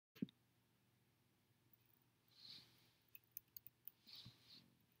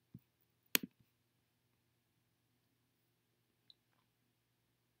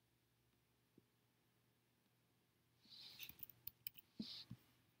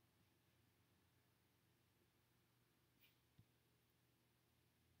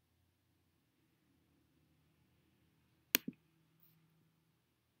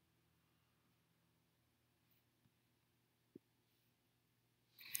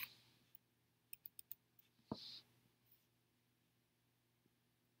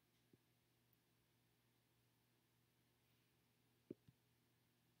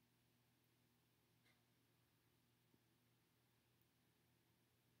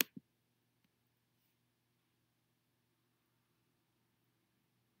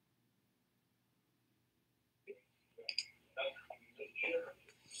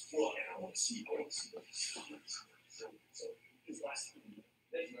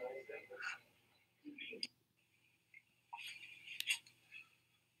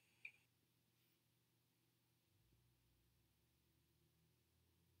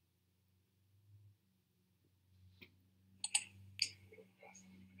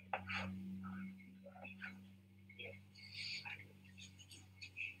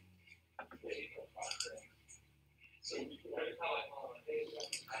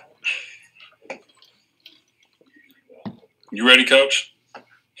You ready, Coach?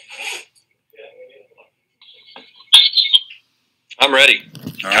 I'm ready.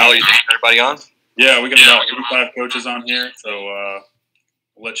 All Kyle, right. you think everybody on? Yeah, we got about 85 coaches on here, so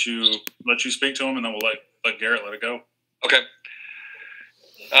we'll let you speak to them, and then we'll let Garrett let it go. Okay.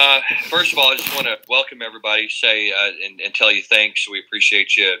 First of all, I just want to welcome everybody, say and tell you thanks. We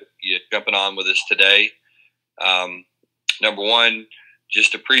appreciate you jumping on with us today. Number one,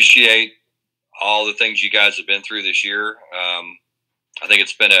 just appreciate all the things you guys have been through this year. I think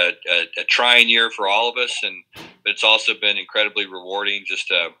it's been a trying year for all of us, but it's also been incredibly rewarding just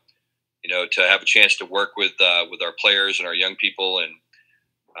to have a chance to work with our players and our young people, and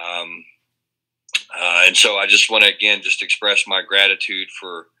so I just want to again just express my gratitude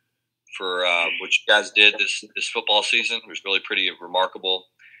for what you guys did this football season. It was really pretty remarkable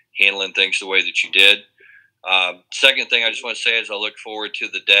handling things the way that you did. Second thing I just want to say is I look forward to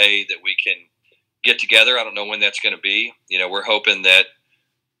the day that we can get together. I don't know when that's going to be. We're hoping that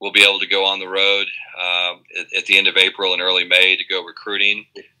we'll be able to go on the road at the end of April and early May to go recruiting.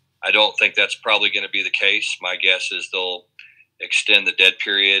 I don't think that's probably going to be the case. My guess is they'll extend the dead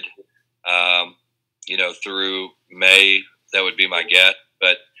period, through May. That would be my guess.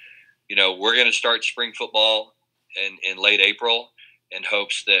 But, we're going to start spring football in late April in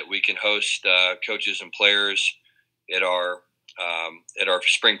hopes that we can host coaches and players at our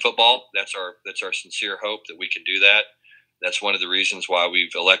spring football. That's our sincere hope that we can do that. That's one of the reasons why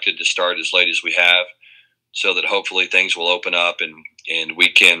we've elected to start as late as we have, so that hopefully things will open up and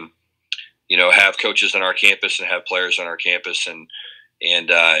we can, have coaches on our campus and have players on our campus and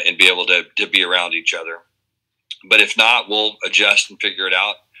be able to be around each other. But if not, we'll adjust and figure it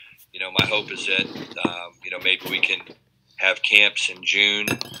out. My hope is that, maybe we can have camps in June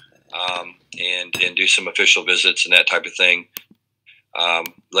and do some official visits and that type of thing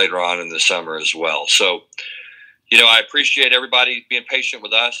later on in the summer as well. So, I appreciate everybody being patient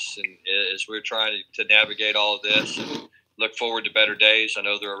with us and as we're trying to navigate all of this and look forward to better days. I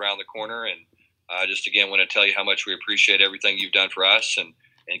know they're around the corner, and I just again want to tell you how much we appreciate everything you've done for us and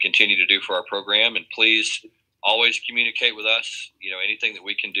continue to do for our program. And please always communicate with us. Anything that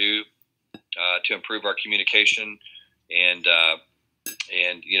we can do to improve our communication and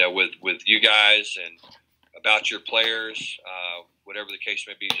with you guys and about your players, whatever the case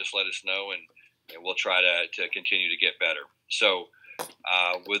may be, just let us know and we'll try to continue to get better. So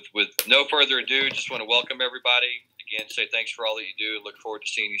with no further ado, just want to welcome everybody again, say thanks for all that you do. Look forward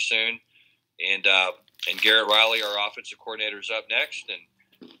to seeing you soon. And Garrett Riley, our offensive coordinator, is up next,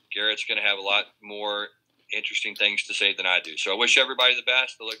 and Garrett's going to have a lot more interesting things to say than I do. So I wish everybody the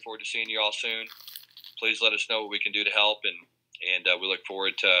best. I look forward to seeing you all soon. Please let us know what we can do to help, and we look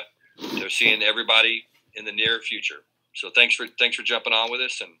forward to seeing everybody in the near future. So thanks for jumping on with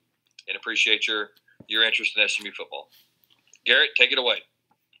us, and appreciate your interest in SMU football. Garrett, take it away.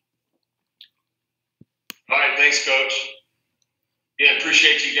 All right, thanks, Coach. Yeah,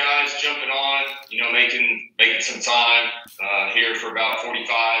 appreciate you guys jumping on, making some time here for about 45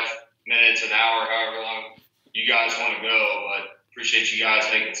 minutes, an hour, however long you guys want to go. But appreciate you guys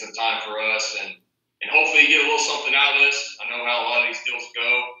making some time for us, and hopefully you get a little something out of this. I know how a lot of these deals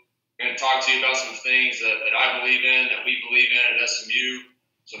go. I'm going to talk to you about some things that I believe in, that we believe in at SMU,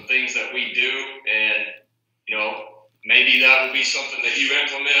 some things that we do, and, maybe that will be something that you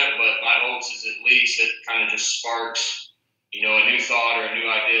implement, but my hopes is at least it kind of just sparks a new thought or a new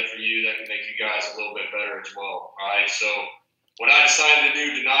idea for you that can make you guys a little bit better as well. All right. So what I decided to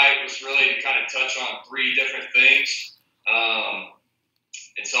do tonight was really to kind of touch on 3 different things.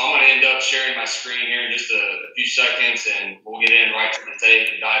 And so I'm going to end up sharing my screen here in just a few seconds, and we'll get in right to the tape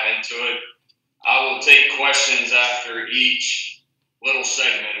and dive into it. I will take questions after each little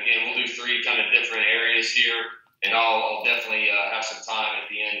segment. Again, we'll do 3 kind of different areas here, and I'll definitely have some time at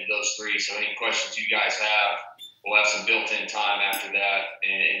the end of those 3. So any questions you guys have, we'll have some built-in time after that,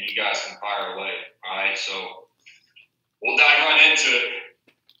 and you guys can fire away. All right, so we'll dive right into it.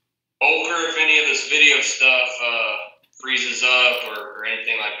 Olker, if any of this video stuff freezes up or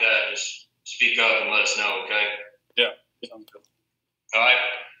anything like that, just speak up and let us know, okay? Yeah, sounds good. All right.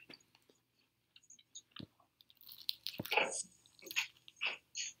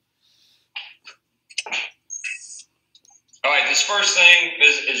 All right, this first thing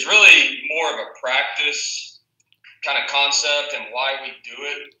is really more of a practice kind of concept and why we do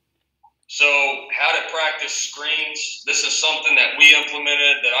it. So how to practice screens, this is something that we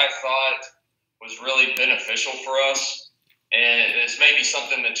implemented that I thought was really beneficial for us. And it's maybe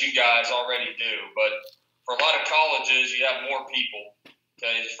something that you guys already do. But for a lot of colleges, you have more people,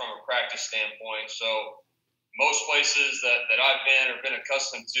 okay, just from a practice standpoint. So most places that I've been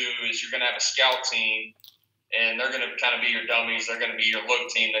accustomed to is you're going to have a scout team, and they're going to kind of be your dummies. They're going to be your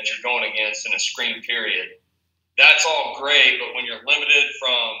look team that you're going against in a screen period. That's all great, but when you're limited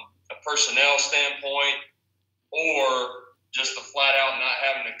from a personnel standpoint or just the flat out not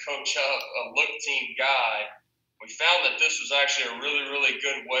having to coach up a look team guy, we found that this was actually a really, really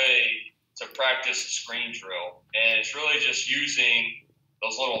good way to practice a screen drill. And it's really just using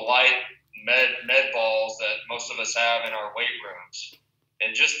those little light med balls that most of us have in our weight rooms.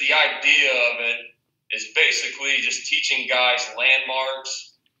 And just the idea of it is basically just teaching guys landmarks,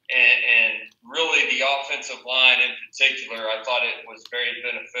 and really the offensive line in particular. I thought it was very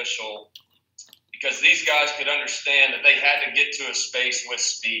beneficial because these guys could understand that they had to get to a space with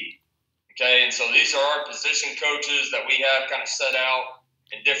speed. Okay, and so these are our position coaches that we have kind of set out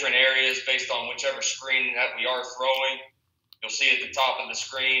in different areas based on whichever screen that we are throwing. You'll see at the top of the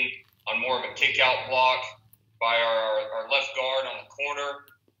screen on more of a kick-out block by our left guard on the corner.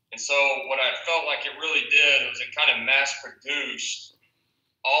 And so what I felt like it really did was it kind of mass-produced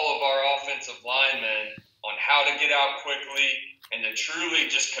all of our offensive linemen on how to get out quickly and to truly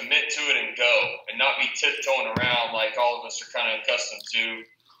just commit to it and go and not be tiptoeing around like all of us are kind of accustomed to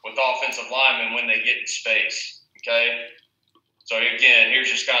with offensive linemen when they get in space, okay? So, again, here's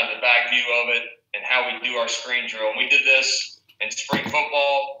just kind of the back view of it and how we do our screen drill. And we did this in spring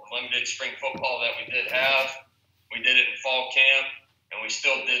football, limited spring football that we did have. We did it in fall camp, and we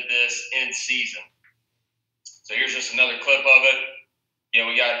still did this in season. So here's just another clip of it. You know,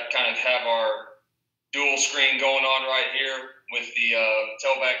 we got kind of have our dual screen going on right here with the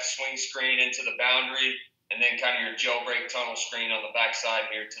tailback swing screen into the boundary, and then kind of your jailbreak tunnel screen on the backside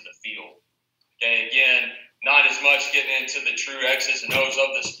here to the field. Okay, again, not as much getting into the true X's and O's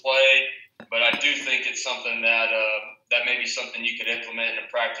of this play, but I do think it's something that that may be something you could implement in a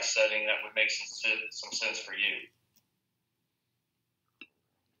practice setting that would make some sense for you.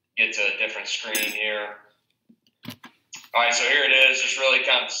 Get to a different screen here. All right, so here it is, just really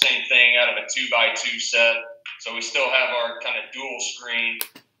kind of the same thing out of a 2x2 set. So we still have our kind of dual screen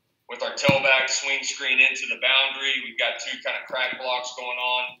with our tailback swing screen into the boundary. We've got two kind of crack blocks going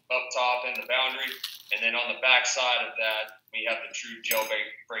on up top in the boundary. And then on the back side of that, we have the true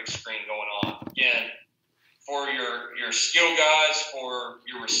jailbreak screen going on. Again, for your skill guys, for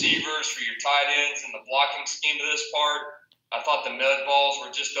your receivers, for your tight ends, and the blocking scheme of this part, I thought the med balls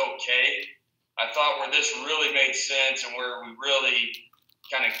were just okay. I thought where this really made sense and where we really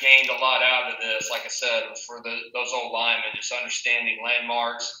kind of gained a lot out of this, like I said, was for those old linemen, just understanding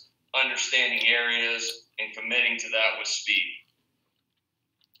landmarks, understanding areas, and committing to that with speed.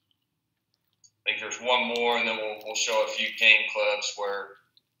 I think there's one more, and then we'll show a few game clips where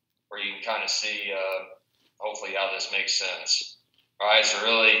you can kind of see, hopefully, how this makes sense. All right, so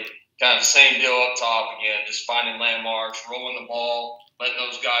really kind of the same deal up top again, just finding landmarks, rolling the ball, letting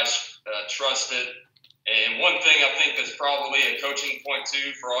those guys trust it. And one thing I think that's probably a coaching point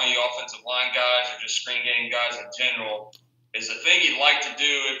too for all you offensive line guys or just screen game guys in general is the thing you'd like to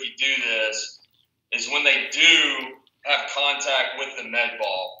do if you do this is when they do have contact with the med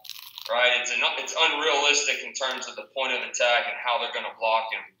ball, right? It's unrealistic in terms of the point of attack and how they're going to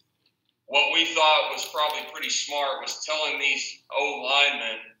block him. What we thought was probably pretty smart was telling these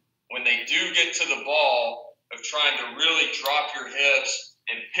O-linemen when they do get to the ball of trying to really drop your hips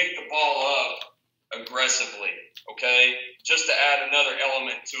and pick the ball up aggressively, okay? Just to add another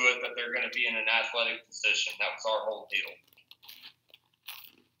element to it that they're going to be in an athletic position. That was our whole deal.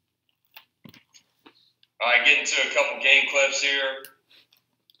 All right, getting to a couple game clips here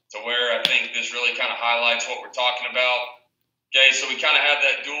to where I think this really kind of highlights what we're talking about. Okay, so we kind of have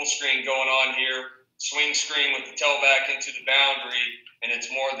that dual screen going on here, swing screen with the tailback into the boundary, and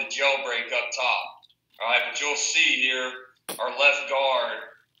it's more of the jailbreak up top. All right, but you'll see here our left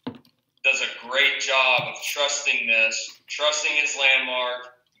guard does a great job of trusting his landmark,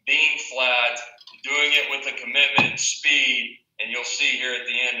 being flat, doing it with a commitment and speed, and you'll see here at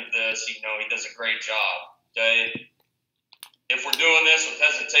the end of this, he does a great job, okay? If we're doing this with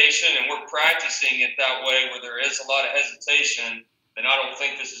hesitation and we're practicing it that way where there is a lot of hesitation, then I don't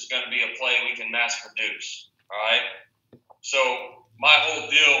think this is going to be a play we can mass produce, all right? So my whole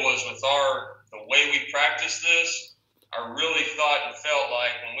deal was with the way we practice this, I really thought and felt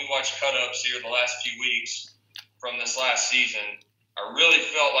like when we watched cut-ups here the last few weeks from this last season, I really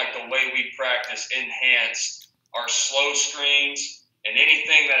felt like the way we practice enhanced our slow screens and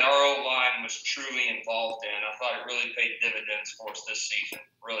anything that our O-line was truly involved in. I thought it really paid dividends for us this season.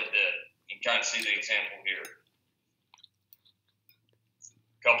 Really did. You can kind of see the example here.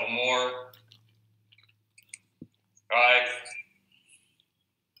 Couple more. All right.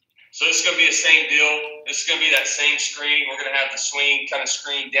 So this is going to be the same deal. This is going to be that same screen. We're going to have the swing kind of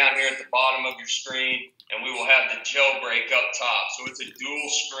screen down here at the bottom of your screen, and we will have the jailbreak up top. So it's a dual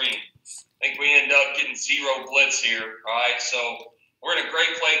screen. I think we end up getting 0 blitz here. All right. So we're in a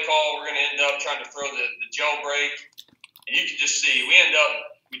great play call. We're going to end up trying to throw the jailbreak. And you can just see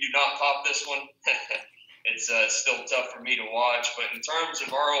we do not pop this one. It's still tough for me to watch. But in terms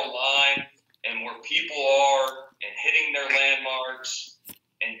of our O-line and where people are and hitting their landmarks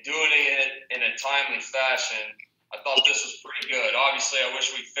and doing it in a timely fashion, I thought this was pretty good. Obviously, I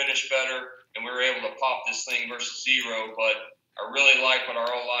wish we'd finished better and we were able to pop this thing versus 0. But I really like what our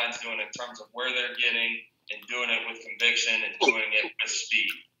O-line's doing in terms of where they're getting and doing it with conviction and doing it with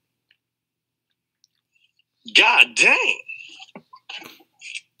speed. God dang.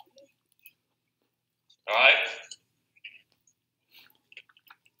 All right.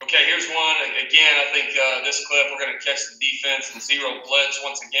 Okay, here's one. Again, I think this clip, we're going to catch the defense in 0 blitz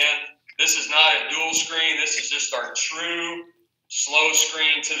once again. This is not a dual screen. This is just our true slow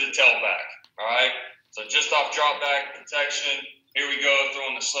screen to the tailback. All right. So just off drop back protection. Here we go,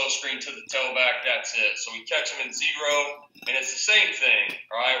 throwing the slow screen to the tailback. That's it. So we catch them in 0, and it's the same thing.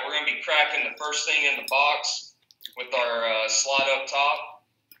 All right. We're going to be cracking the first thing in the box with our slot up top.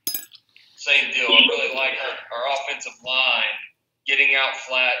 Same deal. I really like our offensive line getting out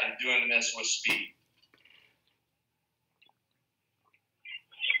flat and doing this with speed.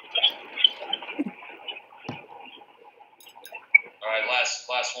 All right,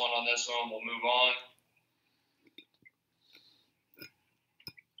 last one on this one. We'll move on.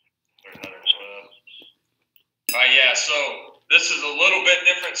 There's another clip. All right, yeah, so this is a little bit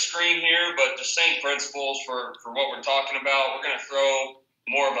different screen here, but the same principles for what we're talking about. We're going to throw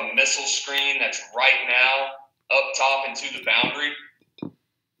more of a missile screen that's right now up top into the boundary.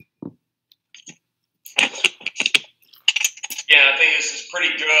 Yeah, I think this is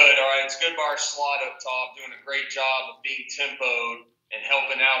pretty good. All right, it's good by our slot up top, doing a great job of being tempoed and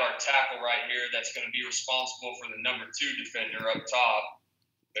helping out our tackle right here that's going to be responsible for the number 2 defender up top.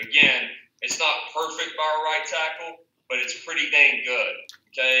 Again, it's not perfect by our right tackle, but it's pretty dang good,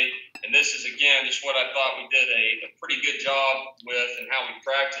 okay? And this is, again, just what I thought we did a pretty good job with and how we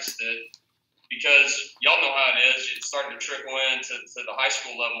practiced it, because y'all know how it is. It's starting to trickle into the high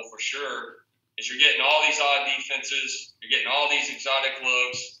school level for sure, is you're getting all these odd defenses, you're getting all these exotic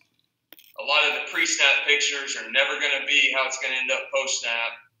looks. A lot of the pre-snap pictures are never going to be how it's going to end up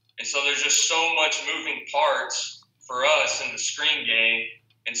post-snap. And so there's just so much moving parts for us in the screen game.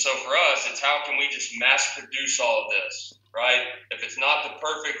 And so for us, it's how can we just mass produce all of this, right? If it's not the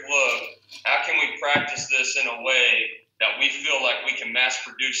perfect look, how can we practice this in a way that we feel like we can mass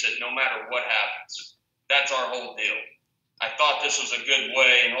produce it no matter what happens? That's our whole deal. I thought this was a good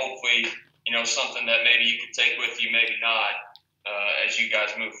way, and hopefully, something that maybe you could take with you, maybe not, as you guys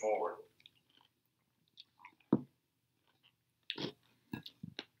move forward.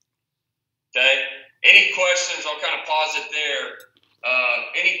 Okay. Any questions? I'll kind of pause it there.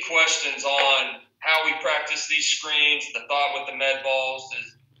 Any questions on how we practice these screens, the thought with the med balls?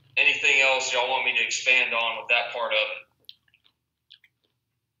 Is anything else y'all want me to expand on with that part of it?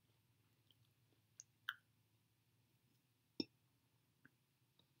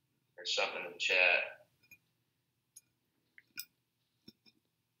 There's something in the chat.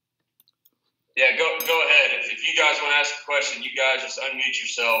 Yeah, go ahead. If you guys want to ask a question, you guys just unmute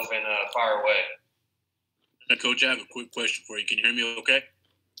yourself and fire away. Coach, I have a quick question for you. Can you hear me okay?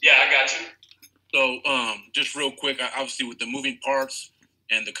 Yeah, I got you. So just real quick, obviously with the moving parts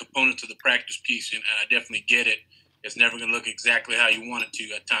and the components of the practice piece, and I definitely get it, it's never going to look exactly how you want it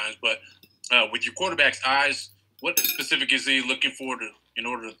to at times. But with your quarterback's eyes, what specific is he looking for in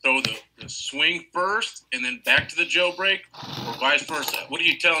order to throw the swing first and then back to the jailbreak, or vice versa? What are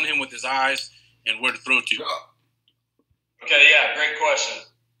you telling him with his eyes and where to throw to? Okay, yeah, great question.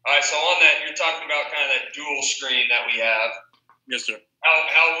 All right, so on that, you're talking about kind of that dual screen that we have. Yes, sir.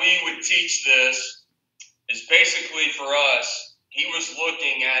 How we would teach this is basically for us, he was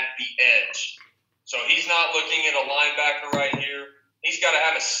looking at the edge. So he's not looking at a linebacker right here. He's got to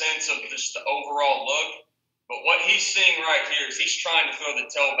have a sense of just the overall look. But what he's seeing right here is he's trying to throw the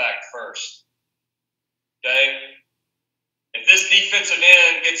tailback first. Okay? If this defensive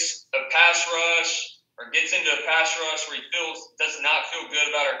end gets a pass rush or gets into a pass rush where he does not feel good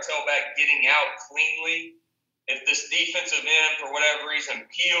about our tailback getting out cleanly, if this defensive end, for whatever reason,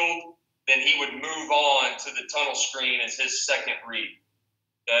 peeled, then he would move on to the tunnel screen as his second read.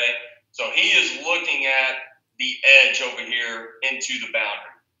 Okay? So he is looking at the edge over here into the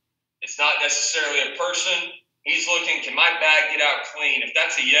boundary. It's not necessarily a person. He's looking, can my back get out clean? If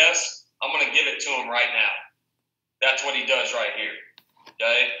that's a yes, I'm going to give it to him right now. That's what he does right here.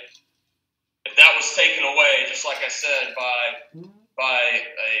 Okay? If that was taken away, just like I said, by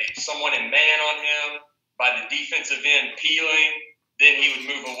someone in man on him, by the defensive end peeling, then he would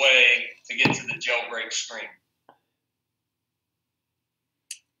move away to get to the jailbreak screen.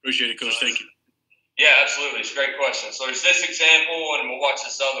 Appreciate it, Coach. Thank you. Yeah, absolutely. It's a great question. So there's this example, and we'll watch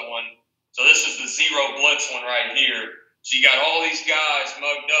this other one. So this is the zero blitz one right here. So you got all these guys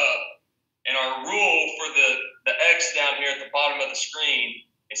mugged up, and our rule for the X down here at the bottom of the screen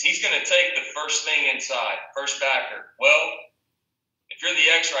is he's going to take the first thing inside, first backer. Well, if you're the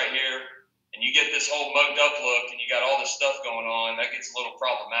X right here, and you get this whole mugged up look, and you got all this stuff going on, that gets a little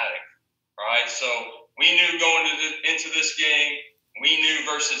problematic. All right, so we knew going into this game, we knew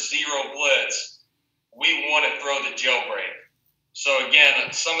versus zero blitz, we want to throw the jailbreak. So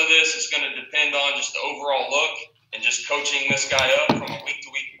again, some of this is going to depend on just the overall look and just coaching this guy up from a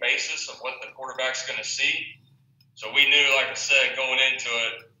week-to-week basis of what the quarterback's going to see. So we knew, like I said, going into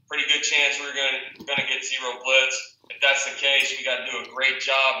it, pretty good chance we were going to get zero blitz. If that's the case, we got to do a great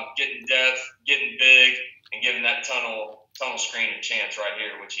job of getting depth, getting big, and giving that tunnel screen a chance right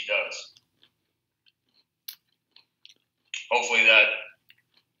here, which he does. Hopefully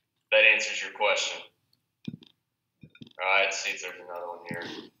that answers your question. All right, let's see if there's another one here.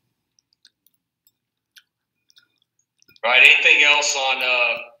 All right, anything else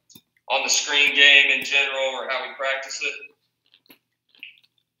on the screen game in general or how we practice it?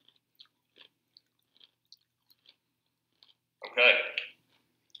 Okay.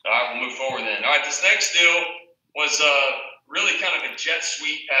 All right, we'll move forward then. All right, this next deal was really kind of a jet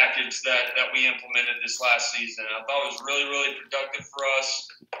sweep package that we implemented this last season. I thought it was really, really productive for us,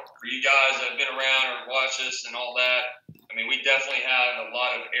 for you guys that have been around or watched us and all that. I mean, we definitely have a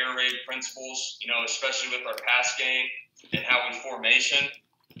lot of air raid principles, especially with our pass game and how we formation.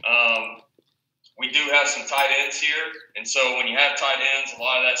 We do have some tight ends here, and so when you have tight ends, a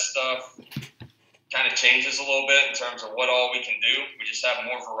lot of that stuff kind of changes a little bit in terms of what all we can do. We just have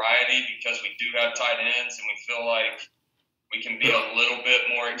more variety because we do have tight ends, and we feel like we can be a little bit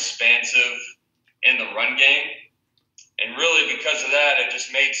more expansive in the run game. And really, because of that, it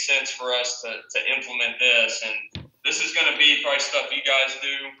just made sense for us to implement this. And this is going to be probably stuff you guys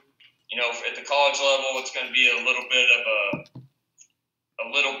do. At the college level, it's going to be a little bit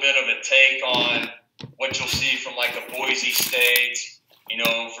of a take on what you'll see from like a Boise State,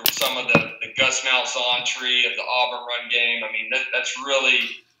 from some of the Gus Malzahn tree of the Auburn run game. I mean, that's really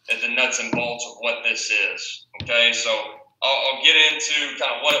at the nuts and bolts of what this is. Okay, so I'll get into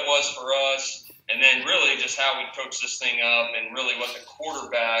kind of what it was for us, and then really just how we coach this thing up, and really what the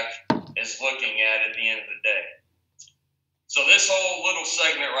quarterback is looking at the end of the day. So this whole little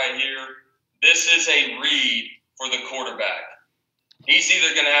segment right here, this is a read for the quarterback. He's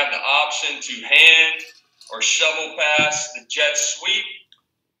either going to have the option to hand or shovel pass the jet sweep,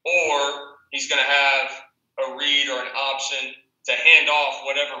 or he's going to have a read or an option to hand off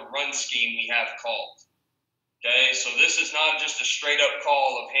whatever run scheme we have called. Okay, so this is not just a straight-up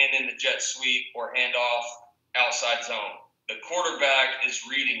call of hand in the jet sweep or hand off outside zone. The quarterback is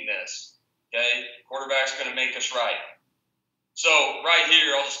reading this. Okay, quarterback's going to make us right. So right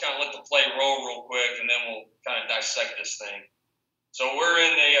here, I'll just kind of let the play roll real quick, and then we'll kind of dissect this thing. So we're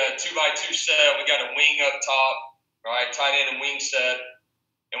in a 2x2 set. We got a wing up top, right, tight end and wing set.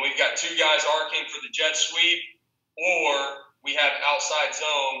 And we've got two guys arcing for the jet sweep, or we have outside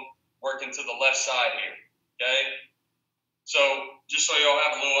zone working to the left side here, okay? So just so y'all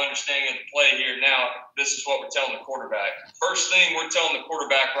have a little understanding of the play here now, this is what we're telling the quarterback. First thing we're telling the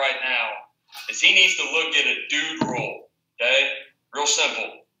quarterback right now is he needs to look at a dude roll, okay? Real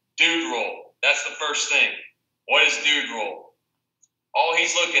simple. Dude roll. That's the first thing. What is dude roll? All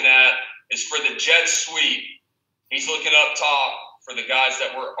he's looking at is for the jet sweep. He's looking up top for the guys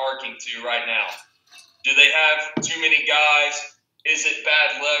that we're arcing to right now. Do they have too many guys? Is it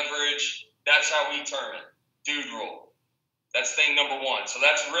bad leverage? That's how we term it. Dude roll. That's thing number one. So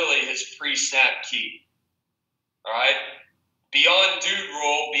that's really his pre-snap key. All right? Beyond dude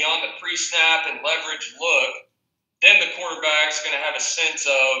roll, beyond the pre-snap and leverage look, then the quarterback's going to have a sense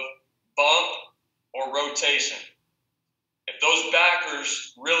of bump or rotation. If those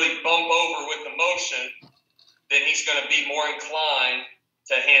backers really bump over with the motion, then he's going to be more inclined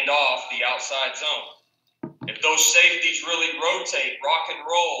to hand off the outside zone. If those safeties really rotate, rock and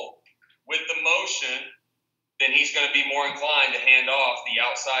roll with the motion, then he's going to be more inclined to hand off the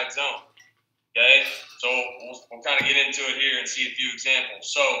outside zone. Okay, so we'll kind of get into it here and see a few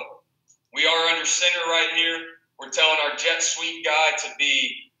examples. So we are under center right here. We're telling our jet sweep guy to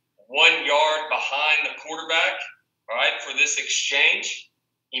be 1 yard behind the quarterback, all right, for this exchange.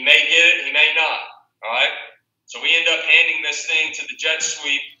 He may get it, he may not, all right? So we end up handing this thing to the jet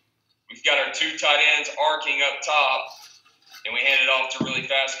sweep. We've got our 2 tight ends arcing up top, and we hand it off to a really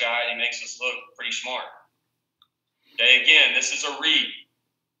fast guy, and he makes us look pretty smart. Okay, again, this is a read.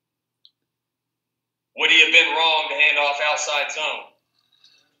 Would he have been wrong to hand off outside zone?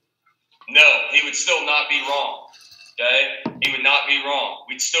 No, he would still not be wrong. Okay? He would not be wrong.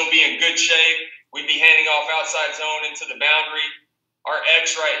 We'd still be in good shape. We'd be handing off outside zone into the boundary. Our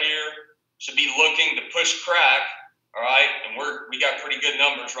X right here should be looking to push crack. All right? And we got pretty good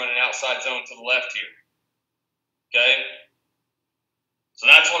numbers running outside zone to the left here. Okay? So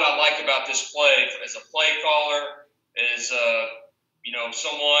that's what I like about this play as a play caller, is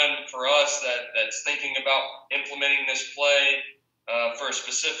someone for us that's thinking about implementing this play for a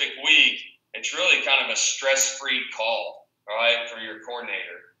specific week. It's really kind of a stress-free call, all right, for your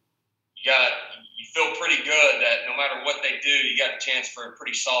coordinator. You feel pretty good that no matter what they do, you got a chance for a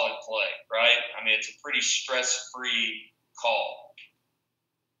pretty solid play, right? I mean, it's a pretty stress-free call.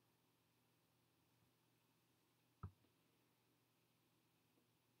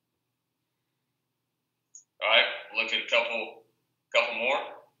 All right, look at a couple more.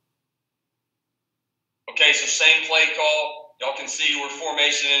 Okay, so same play call. Y'all can see we're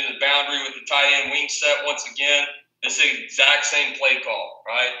formation into the boundary with the tight end wing set once again. This is the exact same play call,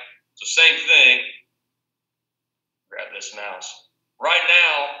 right? So same thing. Grab this mouse. Right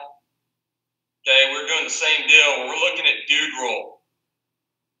now, okay, we're doing the same deal. We're looking at dude roll.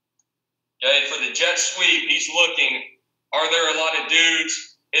 Okay, for the jet sweep, he's looking, are there a lot of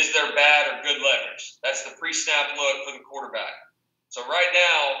dudes? Is there bad or good leverage? That's the pre-snap look for the quarterback. So right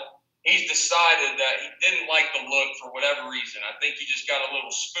now, he's decided that he didn't like the look for whatever reason. I think he just got a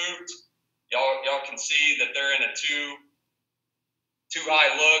little spooked. Y'all can see that they're in a two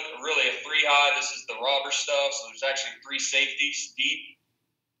high look, really a 3 high. This is the robber stuff, so there's actually 3 safeties deep.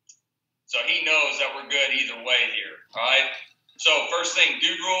 So he knows that we're good either way here, all right? So first thing,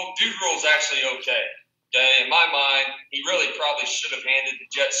 dude rule. Dude rule is actually okay. Okay, in my mind, he really probably should have handed the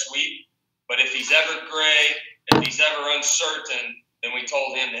jet sweep. But if he's ever gray, if he's ever uncertain, then we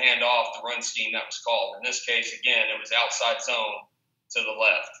told him to hand off the run scheme that was called. In this case, again, it was outside zone to the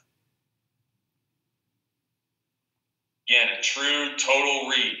left. Again, a true total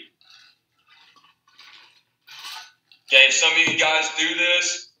read. Okay, if some of you guys do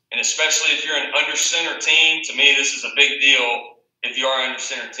this, and especially if you're an under center team, to me, this is a big deal if you are an under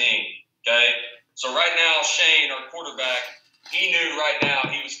center team. Okay? So right now, Shane, our quarterback, he knew right now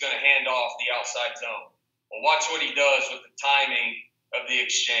he was going to hand off the outside zone. Well, watch what he does with the timing of the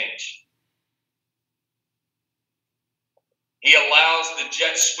exchange. He allows the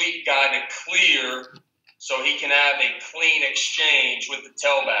jet sweep guy to clear so he can have a clean exchange with the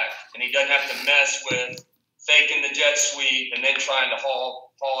tailback. And he doesn't have to mess with faking the jet sweep and then trying to haul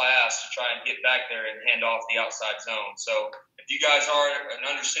ass to try and get back there and hand off the outside zone. So if you guys are an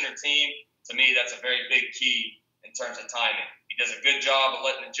under center team, to me, that's a very big key in terms of timing. He does a good job of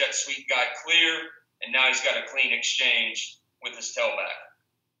letting the jet sweep guy clear, and now he's got a clean exchange with his tailback.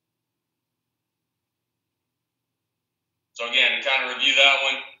 So again, to kind of review that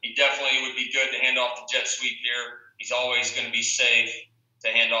one, he definitely would be good to hand off the jet sweep here. He's always going to be safe to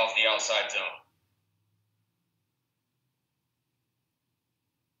hand off the outside zone.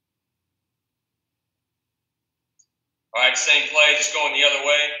 All right, same play, just going the other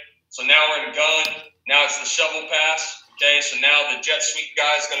way. So now we're in gun. Now it's the shovel pass. Okay, so now the jet sweep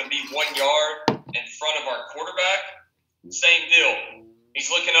guy is going to be 1 yard in front of our quarterback. Same deal. He's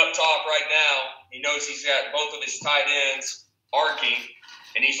looking up top right now. He knows he's got both of his tight ends arcing,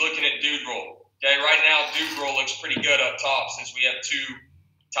 and he's looking at dude roll. Okay, right now dude roll looks pretty good up top since we have 2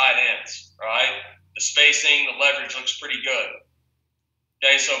 tight ends. All right, the spacing, the leverage looks pretty good.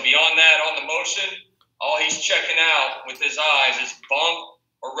 Okay, so beyond that, on the motion, all he's checking out with his eyes is bump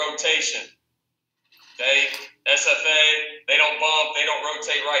or rotation. Okay, SFA, they don't bump, they don't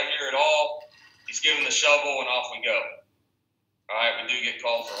rotate right here at all. He's giving the shovel and off we go. All right, we do get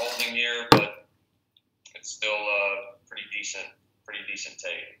called for holding here, but it's still pretty decent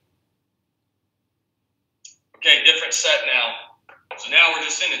take. Okay, different set now. So now we're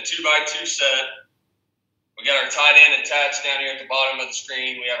just in a 2x2 set. We got our tight end attached down here at the bottom of the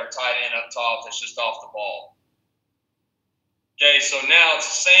screen. We have our tight end up top that's just off the ball. Okay, so now it's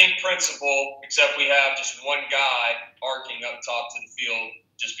the same principle, except we have just one guy arcing up top to the field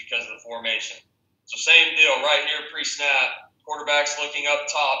just because of the formation. So same deal right here, pre-snap. Quarterback's looking up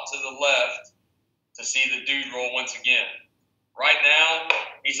top to the left to see the dude roll once again. Right now,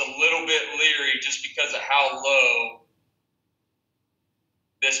 he's a little bit leery just because of how low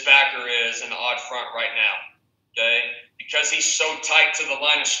this backer is in the odd front right now, okay? Because he's so tight to the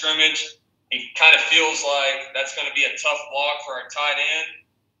line of scrimmage, he kind of feels like that's going to be a tough block for our tight end,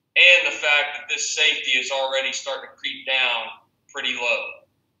 and the fact that this safety is already starting to creep down pretty low.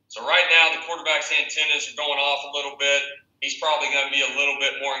 So right now, the quarterback's antennas are going off a little bit. He's probably going to be a little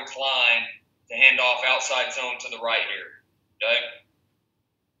bit more inclined to hand off outside zone to the right here, okay?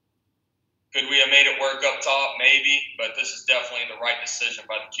 Could we have made it work up top? Maybe, but this is definitely the right decision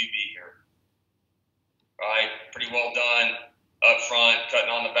by the QB here. All right, pretty well done up front,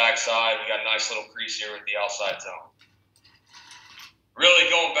 cutting on the backside. We got a nice little crease here with the outside zone. Really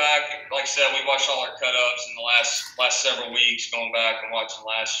going back, like I said, we watched all our cut-ups in the last several weeks, going back and watching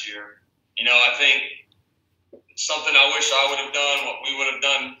last year. You know, I think something I wish I would have done, what we would have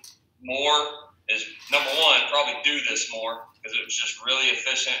done more is, number one, probably do this more because it was just really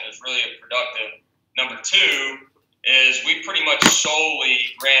efficient. It was really productive. Number two is we pretty much solely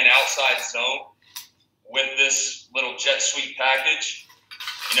ran outside zone with this little jet sweep package.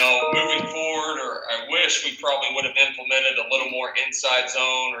 You know, moving forward, or I wish we probably would have implemented a little more inside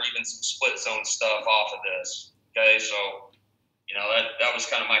zone or even some split zone stuff off of this. Okay, so, you know, that was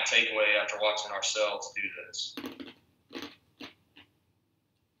kind of my takeaway after watching ourselves do this.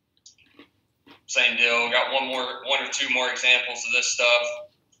 Same deal. We got one or two more examples of this stuff,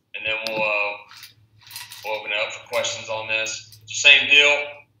 and then we'll open it up for questions on this. So same deal.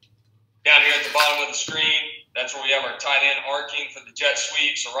 Down here at the bottom of the screen, that's where we have our tight end arcing for the jet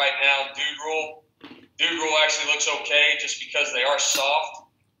sweep. So right now, dude roll actually looks okay just because they are soft.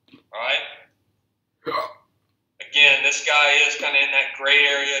 All right. Again, this guy is kind of in that gray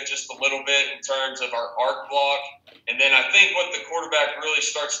area just a little bit in terms of our arc block. And then I think what the quarterback really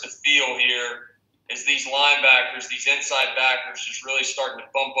starts to feel here is these linebackers, these inside backers just really starting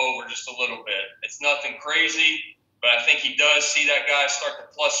to bump over just a little bit. It's nothing crazy, but I think he does see that guy start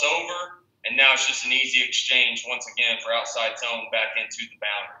to plus over, and now it's just an easy exchange once again for outside zone back into the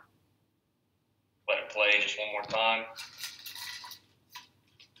boundary. Let it play just one more time.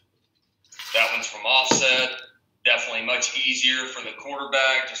 That one's from offset. Definitely much easier for the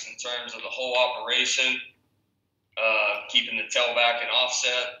quarterback just in terms of the whole operation. Keeping the tailback in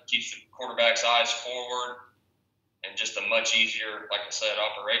offset, keeps the quarterback's eyes forward, and just a much easier, like I said,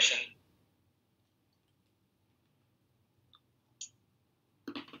 operation.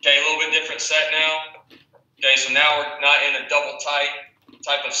 Okay, a little bit different set now. Okay, so now we're not in a double tight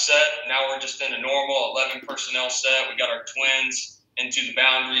type of set. Now we're just in a normal 11 personnel set. We got our twins into the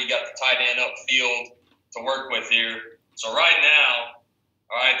boundary. You got the tight end upfield to work with here. So right now,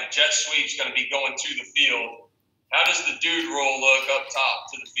 all right, the jet sweep's going to be going to the field. How does the dude roll look up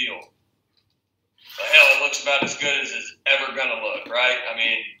top to the field? So hell, it looks about as good as it's ever going to look, right? I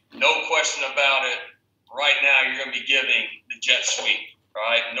mean, no question about it. Right now, you're going to be giving the jet sweep,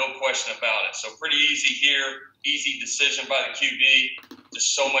 right? No question about it. So pretty easy here. Easy decision by the QB.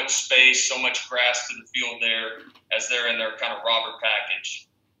 Just so much space, so much grass to the field there as they're in their kind of robber package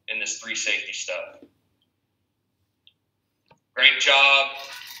in this three safety stuff. Great job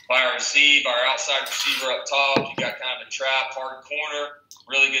by our outside receiver up top. You got kind of a trap, hard corner.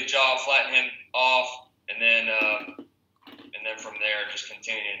 Really good job flattening him off, and then from there just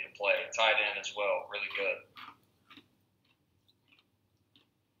continuing to play. Tight end as well, really good.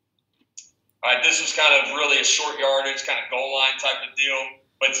 All right, this was kind of really a short yardage, kind of goal line type of deal,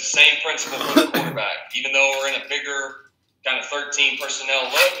 but it's the same principle for the quarterback. Even though we're in a bigger kind of 13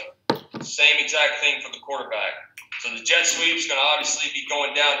 personnel look, same exact thing for the quarterback. So the jet sweep's going to obviously be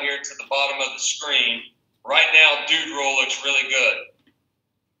going down here to the bottom of the screen. Right now, dude roll looks really good.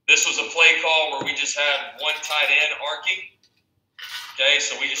 This was a play call where we just had one tight end arcing. Okay,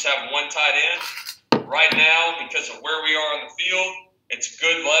 so we just have one tight end. Right now, because of where we are on the field, it's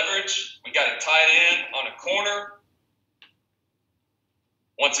good leverage. We got a tight end on a corner.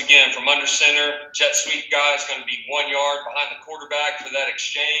 Once again, from under center, jet sweep guy is going to be 1 yard behind the quarterback for that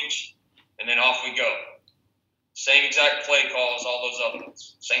exchange, and then off we go. Same exact play call as all those other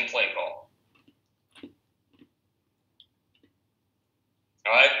ones. Same play call.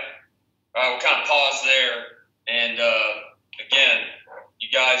 All right? All right, we'll kind of pause there. And, again, you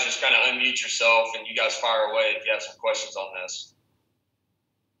guys just kind of unmute yourself and you guys fire away if you have some questions on this.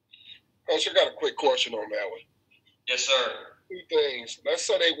 Coach, I got a quick question on that one. Yes, sir. Two things. Let's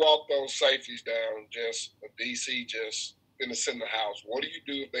say they walk those safeties down, just a DC just in the center house. What do you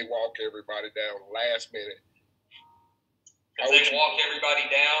do if they walk everybody down last minute? If they walk everybody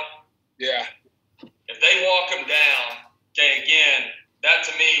down? Yeah. if they walk them down, okay, again, that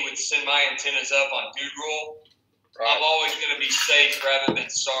to me would send my antennas up on dude rule. I'm always going to be safe rather than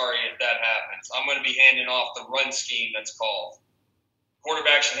sorry if that happens. I'm going to be handing off the run scheme that's called.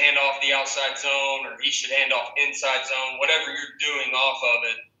 Quarterback should hand off the outside zone, or he should hand off inside zone. Whatever you're doing off of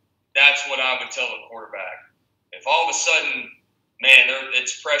it, that's what I would tell the quarterback. If all of a sudden, man,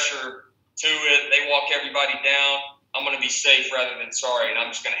 it's pressure to it, they walk everybody down, I'm going to be safe rather than sorry, and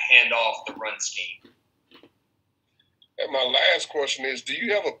I'm just going to hand off the run scheme. And my last question is, do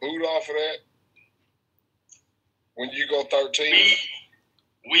you have a boot off of that when you go 13?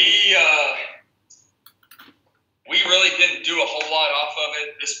 We really didn't do a whole lot off of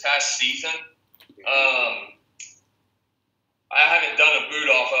it this past season. I haven't done a boot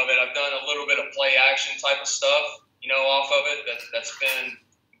off of it. I've done a little bit of play action type of stuff, off of it. That's been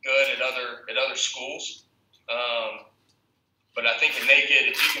good at other schools. But I think if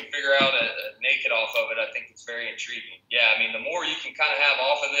you can figure out a naked off of it, I think it's very intriguing. Yeah, I mean, the more you can kind of have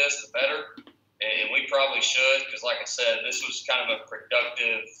off of this, the better. And we probably should, because like I said, this was kind of a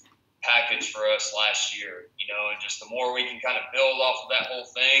productive package for us last year, and just the more we can kind of build off of that whole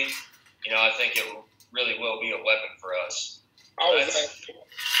thing, I think it really will be a weapon for us. I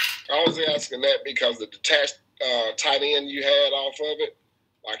was asking that because the detached tight end you had off of it,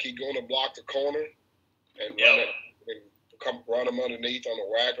 like he going to block the corner and run him underneath on the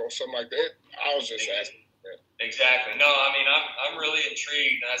whack or something like that. I was just asking that. Exactly. No, I mean, I'm really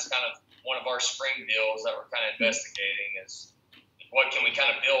intrigued, and that's kind of one of our spring deals that we're kind of investigating is what can we kind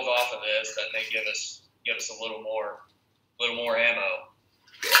of build off of this that may give us a little more ammo.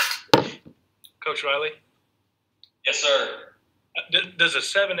 Coach Riley? Yes, sir. Does a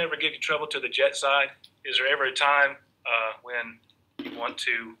 7 ever give you trouble to the jet side? Is there ever a time when you want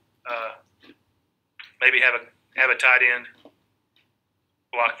to maybe have a tight end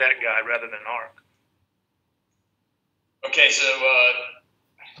block that guy rather than arc? Okay, so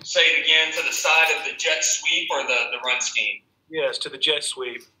say it again, to the side of the jet sweep or the run scheme? Yes, to the jet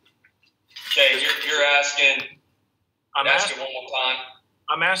sweep. Okay, you're asking. I'm asking one more time.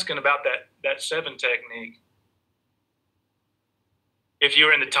 I'm asking about that 7 technique. If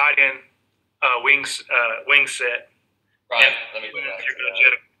you're in the tight end wing set, right? Let me go back.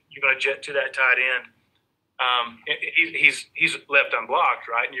 You're going to jet to that tight end. He's left unblocked,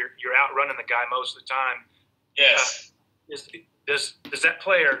 right? And you're out running the guy most of the time. Yes. Does that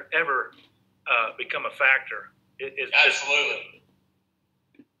player ever become a factor? Absolutely.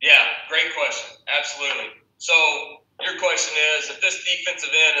 Yeah, great question. Absolutely. So your question is, if this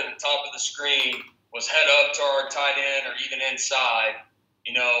defensive end at the top of the screen was head up to our tight end or even inside,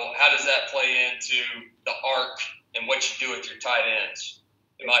 how does that play into the arc and what you do with your tight ends?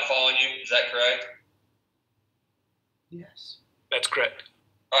 Am I following you? Is that correct? Yes. That's correct.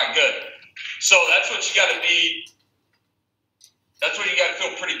 All right, good. So that's what you got to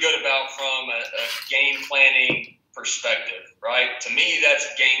feel pretty good about from a game planning perspective, right? To me, that's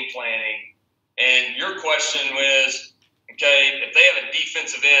game planning. And your question was, okay, if they have a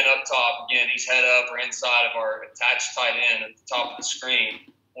defensive end up top, again, he's head up or inside of our attached tight end at the top of the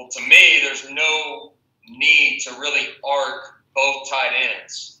screen. Well, to me, there's no need to really arc both tight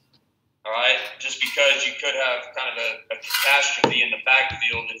ends, all right? Just because you could have kind of a catastrophe in the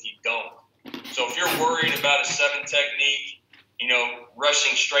backfield if you don't. So if you're worried about a 7 technique,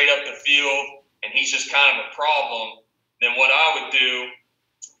 rushing straight up the field, and he's just kind of a problem, then what I would do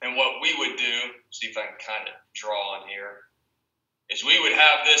and what we would do, see if I can kind of draw on here, is we would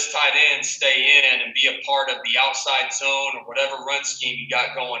have this tight end stay in and be a part of the outside zone or whatever run scheme you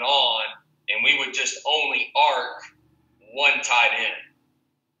got going on, and we would just only arc one tight end.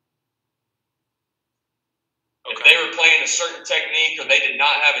 Okay. If they were playing a certain technique or they did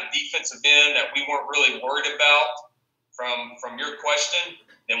not have a defensive end that we weren't really worried about from your question,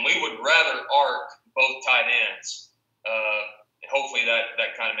 then we would rather arc both tight ends. Hopefully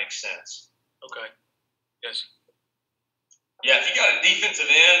that kind of makes sense. Okay. Yes. Yeah, if you got a defensive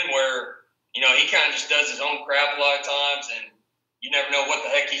end where, he kind of just does his own crap a lot of times and you never know what the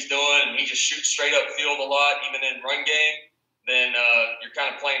heck he's doing and he just shoots straight up field a lot, even in run game, then you're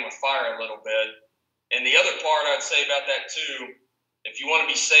kind of playing with fire a little bit. And the other part I'd say about that too, if you want to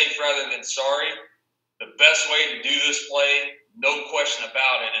be safe rather than sorry, the best way to do this play, no question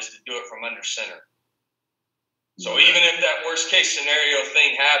about it, is to do it from under center. So even if that worst case scenario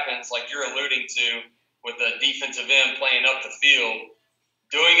thing happens, like you're alluding to with the defensive end playing up the field,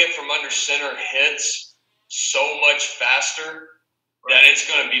 doing it from under center hits so much faster that it's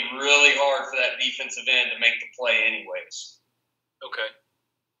going to be really hard for that defensive end to make the play anyways. Okay.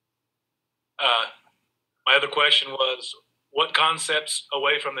 My other question was, what concepts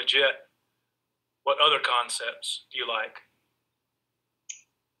away from the jet What other concepts do you like?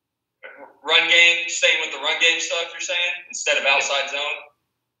 Run game, staying with the run game stuff you're saying, instead of outside zone?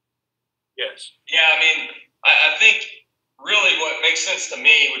 Yes. Yeah, I mean, I think really what makes sense to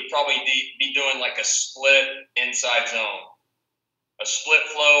me would probably be doing like a split inside zone. A split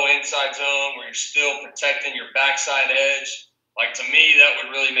flow inside zone where you're still protecting your backside edge. Like, to me, that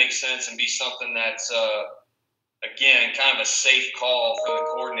would really make sense and be something that's, again, kind of a safe call for the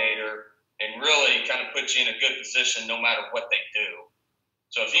coordinator and really kind of put you in a good position no matter what they do.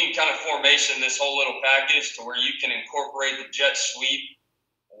 So if you can kind of formation this whole little package to where you can incorporate the jet sweep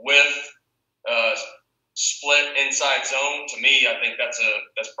with split inside zone, to me, I think that's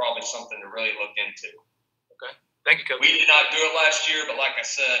probably something to really look into. Okay. Thank you, Coach. We did not do it last year, but like I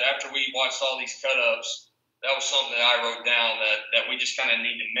said, after we watched all these cut-ups, that was something that I wrote down that we just kind of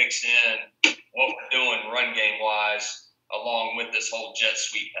need to mix in what we're doing run game-wise along with this whole jet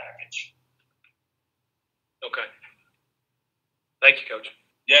sweep package. Okay. Thank you, Coach.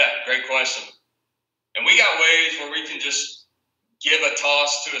 Yeah, great question. And we got ways where we can just give a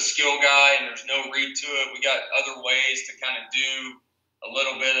toss to a skill guy and there's no read to it. We got other ways to kind of do a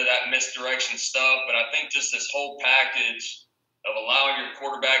little bit of that misdirection stuff, but I think just this whole package of allowing your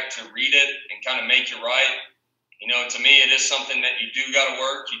quarterback to read it and kind of make you right, to me, it is something that you do got to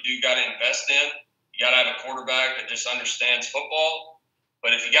work, you do got to invest in. You got to have a quarterback that just understands football.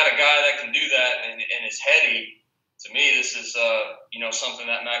 But if you got a guy that can do that and is heady, to me, this is something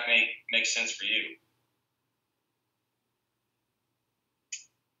that might make sense for you.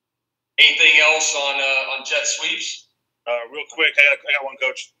 Anything else on jet sweeps? Real quick, I got one,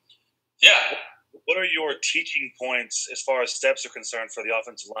 Coach. Yeah. What are your teaching points as far as steps are concerned for the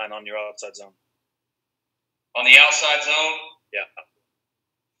offensive line on your outside zone? On the outside zone? Yeah.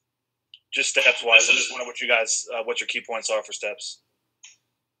 Just steps wise. I just wonder what your key points are for steps.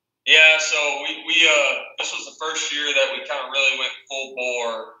 Yeah, so we this was the first year that we kind of really went full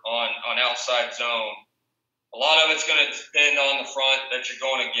bore on outside zone. A lot of it's going to depend on the front that you're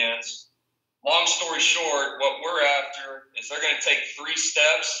going against. Long story short, what we're after is they're going to take 3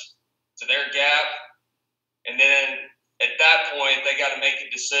 steps to their gap, and then at that point, they got to make a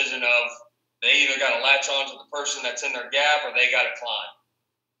decision of they either got to latch on to the person that's in their gap or they got to climb.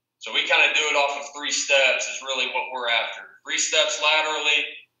 So we kind of do it off of 3 steps is really what we're after. 3 steps laterally,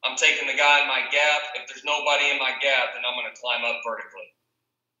 I'm taking the guy in my gap. If there's nobody in my gap, then I'm going to climb up vertically.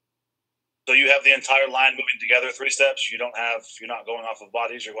 So you have the entire line moving together 3 steps. You're not going off of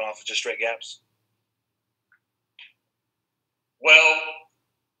bodies. You're going off of just straight gaps. Well,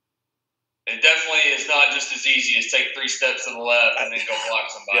 it definitely is not just as easy as take 3 steps to the left and then go block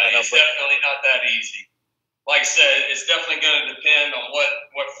somebody. It's definitely not that easy. Like I said, it's definitely going to depend on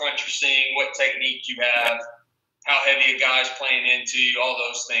what front you're seeing, what technique you have, how heavy a guy's playing into you. All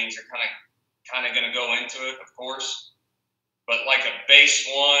those things are kind of going to go into it, of course. But like a base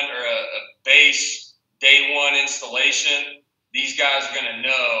one or a base day one installation, these guys are going to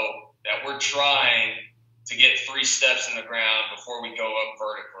know that we're trying to get 3 steps in the ground before we go up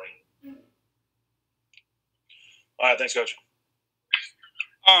vertically. All right, thanks, Coach.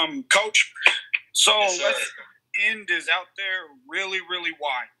 Coach, so Yes, end is out there really, really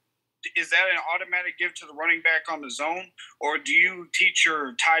wide. Is that an automatic give to the running back on the zone, or do you teach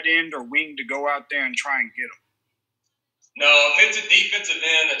your tight end or wing to go out there and try and get them? No, if it's a defensive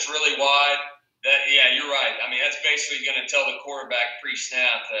end that's really wide, you're right. I mean, that's basically going to tell the quarterback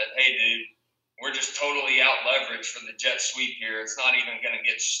pre-snap that, hey, dude, we're just totally out-leveraged for the jet sweep here. It's not even going to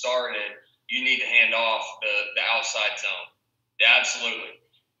get started. You need to hand off the outside zone. Yeah, absolutely.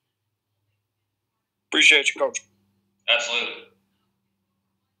 Appreciate you, Coach. Absolutely.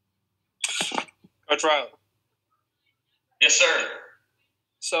 Coach Riley. Yes, sir.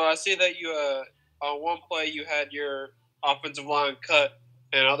 So I see that you, on one play, you had your offensive line cut,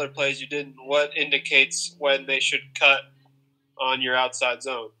 and other plays you didn't. What indicates when they should cut on your outside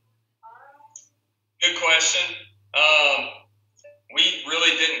zone? Good question. We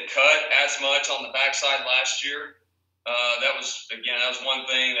really didn't cut as much on the backside last year. That was one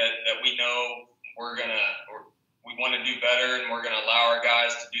thing that we know we want to do better, and we're going to allow our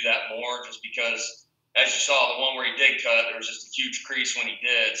guys to do that more just because, as you saw, the one where he did cut, there was just a huge crease when he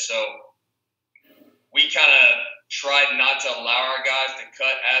did. So we kind of tried not to allow our guys to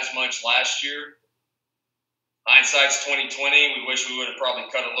cut as much last year. Hindsight's 20/20. We wish we would have probably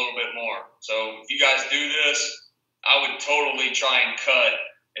cut a little bit more. So if you guys do this, I would totally try and cut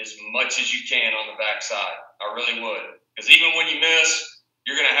as much as you can on the backside. I really would. Because even when you miss,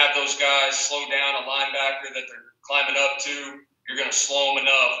 you're going to have those guys slow down a linebacker that they're climbing up to. You're going to slow them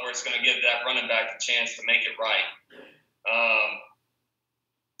enough where it's going to give that running back a chance to make it right.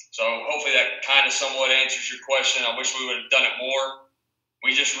 So hopefully that kind of somewhat answers your question. I wish we would have done it more.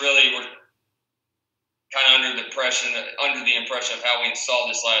 We just really were kind of under the impression of how we installed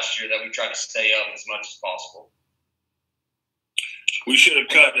this last year that we tried to stay up as much as possible. We should have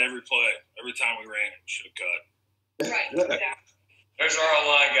cut every play. Every time we ran, we should have cut. Right. Yeah. There's our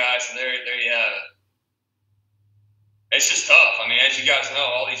online guys, and there you have it. It's just tough. I mean, as you guys know,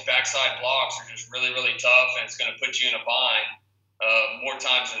 all these backside blocks are just really, really tough, and it's going to put you in a bind more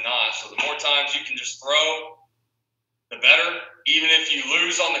times than not. So the more times you can just throw, the better. Even if you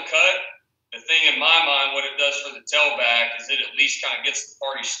lose on the cut, the thing in my mind, what it does for the tailback is it at least kind of gets the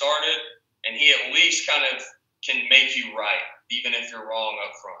party started, and he at least kind of can make you right, even if you're wrong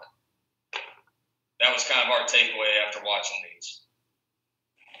up front. That was kind of our takeaway after watching these.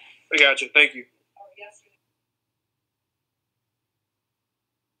 I got you. Thank you.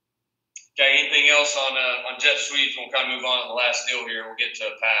 Okay, anything else on jet sweeps? We'll kind of move on to the last deal here. We'll get to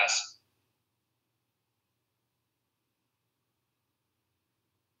a pass.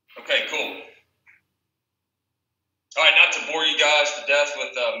 Okay, cool. All right, not to bore you guys to death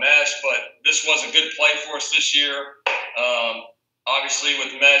with mesh, but this was a good play for us this year. Obviously,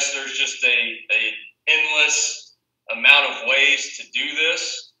 with mesh, there's just a endless amount of ways to do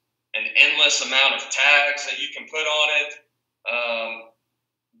this, an endless amount of tags that you can put on it.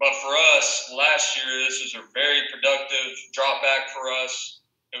 But for us, last year, this was a very productive drop back for us.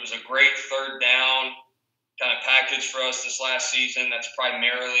 It was a great third down kind of package for us this last season. That's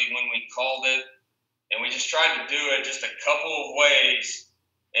primarily when we called it. And we just tried to do it just a couple of ways.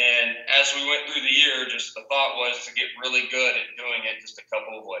 And as we went through the year, just the thought was to get really good at doing it just a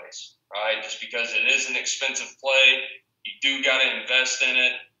couple of ways, right? Just because it is an expensive play. You do got to invest in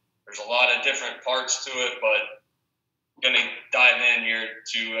it. There's a lot of different parts to it, but going to dive in here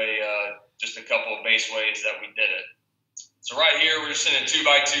to just a couple of base ways that we did it. So right here, we're just in a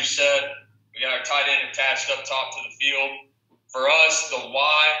 2x2 set. We got our tight end attached up top to the field. For us, the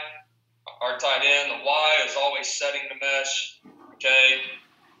Y, our tight end, the Y is always setting the mesh, okay?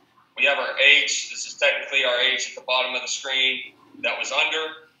 We have our H. This is technically our H at the bottom of the screen that was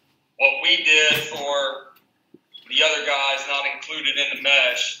under. What we did for the other guys not included in the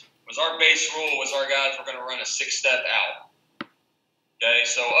mesh was our base rule was our guys were going to run a 6-step out. Okay,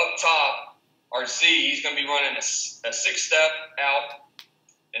 so up top, our Z, he's going to be running a 6-step out.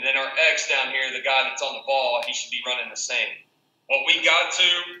 And then our X down here, the guy that's on the ball, he should be running the same. What we got to,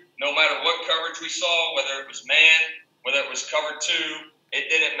 no matter what coverage we saw, whether it was man, whether it was cover 2, it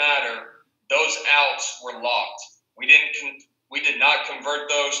didn't matter. Those outs were locked. We did not convert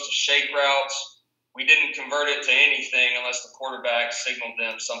those to shake routes. We didn't convert it to anything unless the quarterback signaled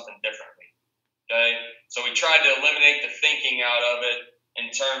them something differently, okay? So we tried to eliminate the thinking out of it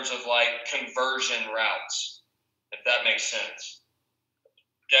in terms of, like, conversion routes, if that makes sense,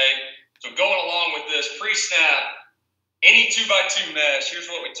 okay? So going along with this, pre-snap, any 2x2 mesh, here's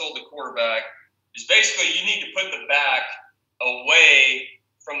what we told the quarterback, is basically you need to put the back away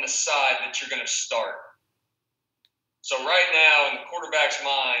from the side that you're going to start. So right now, in the quarterback's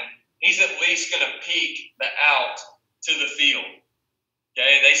mind, he's at least going to peek the out to the field.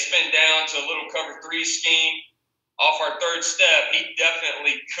 Okay, they spin down to a little cover 3 scheme. Off our third step, he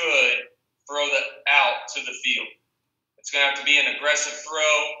definitely could throw the out to the field. It's going to have to be an aggressive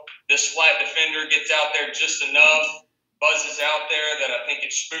throw. This flat defender gets out there just enough, buzzes out there that I think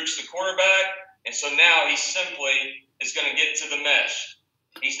it spooks the quarterback. And so now he simply is going to get to the mesh.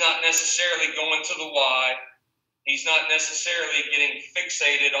 He's not necessarily going to the Y. He's not necessarily getting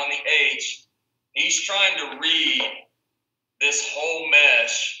fixated on the H. He's trying to read this whole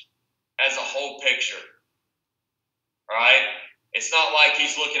mesh as a whole picture, right? It's not like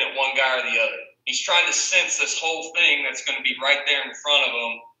he's looking at one guy or the other. He's trying to sense this whole thing that's going to be right there in front of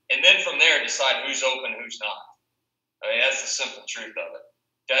him, and then from there decide who's open, who's not. Okay, that's the simple truth of it,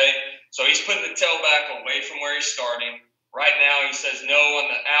 okay? So he's putting the tailback away from where he's starting. Right now he says no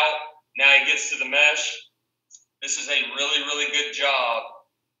on the out. Now he gets to the mesh. This is a really, really good job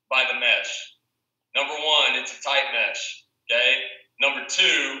by the mesh. Number one, it's a tight mesh, okay? Number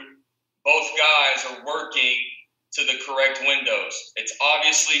two, both guys are working to the correct windows. It's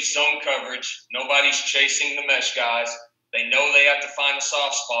obviously zone coverage. Nobody's chasing the mesh guys. They know they have to find a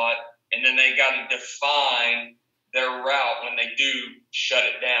soft spot, and then they got to define their route when they do shut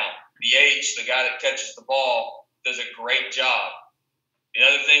it down. The H, the guy that catches the ball, does a great job. The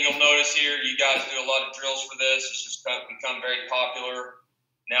other thing you'll notice here, you guys do a lot of drills for this. It's just become very popular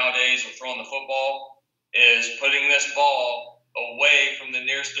nowadays with throwing the football, is putting this ball away from the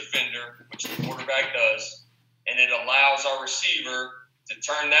nearest defender, which the quarterback does, and it allows our receiver to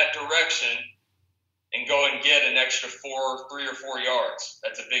turn that direction and go and get an extra 3 or 4 yards.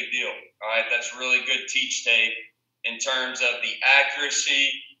 That's a big deal. All right, that's really good teach tape in terms of the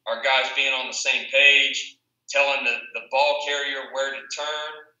accuracy, our guys being on the same page, telling the ball carrier where to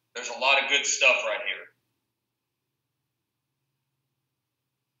turn. There's a lot of good stuff right here.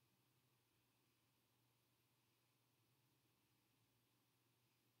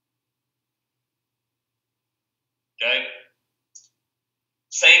 Okay?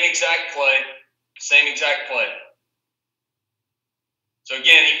 Same exact play. So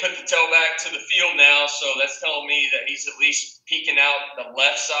again, he put the tailback to the field now, so that's telling me that he's at least peeking out the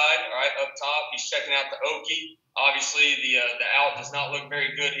left side, all right, up top. He's checking out the Okie. Obviously, the out does not look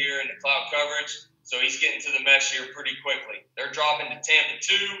very good here in the cloud coverage, so he's getting to the mesh here pretty quickly. They're dropping to Tampa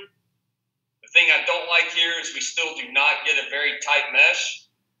 2. The thing I don't like here is we still do not get a very tight mesh.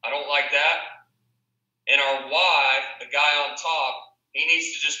 I don't like that. And our Y, the guy on top, he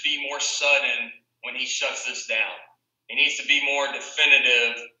needs to just be more sudden when he shuts this down. He needs to be more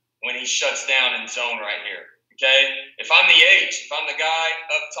definitive when he shuts down in zone right here, okay? If I'm the H, if I'm the guy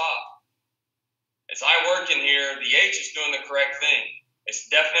up top, as I work in here, the H is doing the correct thing. It's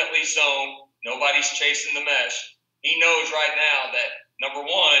definitely zone. Nobody's chasing the mesh. He knows right now that, number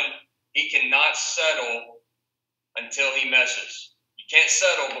one, he cannot settle until he meshes. You can't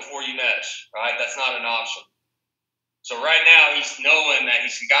settle before you mesh, right? That's not an option. So right now, he's knowing that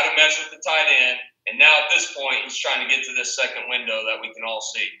he's got to mesh with the tight end. And now at this point, he's trying to get to this second window that we can all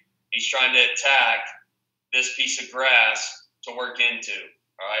see. He's trying to attack this piece of grass to work into,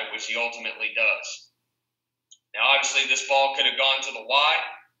 all right, which he ultimately does. Now, obviously, this ball could have gone to the Y.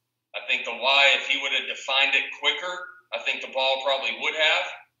 I think the Y, if he would have defined it quicker, I think the ball probably would have.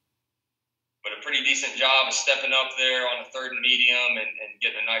 But a pretty decent job of stepping up there on a 3rd and medium and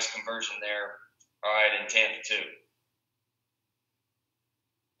getting a nice conversion there, all right, in Tampa 2.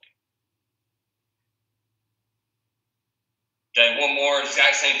 Okay, one more,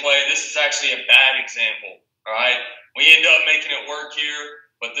 exact same play. This is actually a bad example, all right? We end up making it work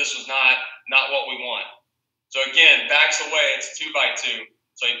here, but this was not what we want. So again, backs away, it's 2 by 2.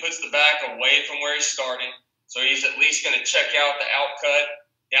 So he puts the back away from where he's starting. So he's at least going to check out the out cut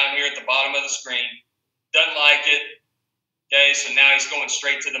down here at the bottom of the screen. Doesn't like it. Okay, so now he's going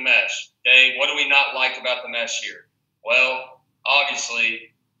straight to the mesh. Okay, what do we not like about the mesh here? Well,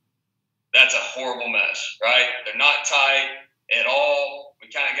 obviously, that's a horrible mesh, right? They're not tight at all. We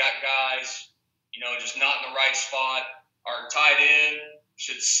kind of got guys, just not in the right spot. Our tight end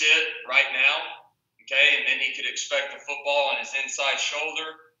should sit right now, okay, and then he could expect the football on his inside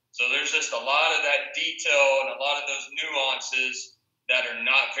shoulder. So there's just a lot of that detail and a lot of those nuances that are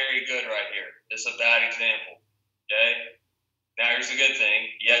not very good right here. This is a bad example, okay? Now, here's the good thing.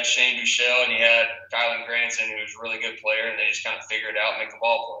 You had Shane Buechele and you had Kylan Granson, who's a really good player, and they just kind of figure it out and make a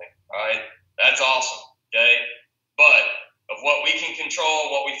ball play, all right? That's awesome, okay? But of what we can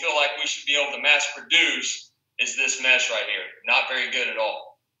control, what we feel like we should be able to mass produce is this mesh right here. Not very good at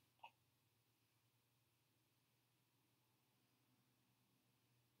all.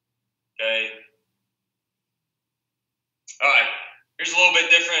 Okay. All right. Here's a little bit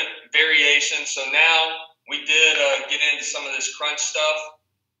different variation. So now we did get into some of this crunch stuff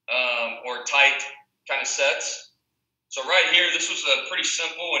or tight kind of sets. So right here, this was a pretty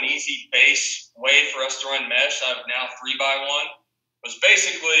simple and easy base way for us to run mesh out of now 3 by 1. It was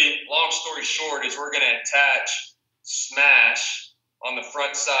basically, long story short, is we're going to attach smash on the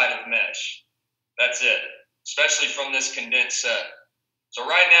front side of mesh. That's it, especially from this condensed set. So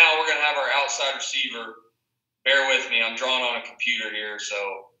right now, we're going to have our outside receiver. Bear with me, I'm drawing on a computer here, so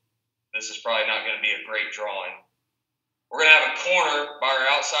this is probably not going to be a great drawing. We're going to have a corner by our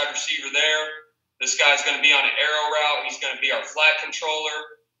outside receiver there. This guy's going to be on an arrow route. He's going to be our flat controller.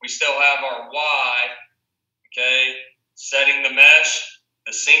 We still have our Y, okay, setting the mesh.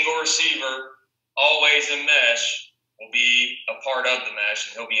 The single receiver, always in mesh, will be a part of the mesh,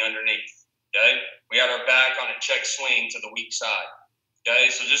 and he'll be underneath, okay? We had our back on a check swing to the weak side,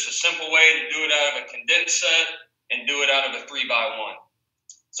 okay? So just a simple way to do it out of a condensed set and do it out of a 3 by 1.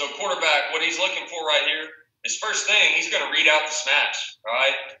 So quarterback, what he's looking for right here is first thing, he's going to read out the smash, all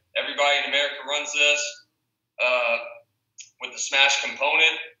right? Everybody in America runs this with the smash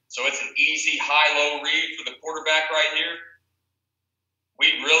component. So it's an easy high-low read for the quarterback right here. We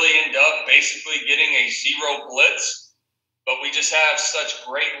really end up basically getting a 0 blitz, but we just have such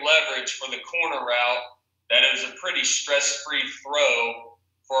great leverage for the corner route that it was a pretty stress-free throw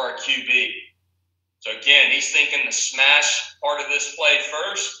for our QB. So again, he's thinking the smash part of this play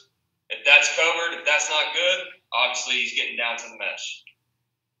first. If that's covered, if that's not good, obviously he's getting down to the mesh.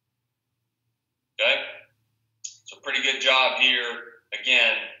 Okay? So pretty good job here.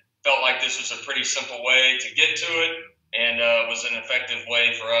 Again, felt like this was a pretty simple way to get to it, and was an effective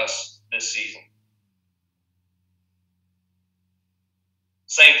way for us this season.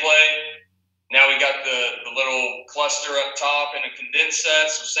 Same play. Now we got the little cluster up top in a condensed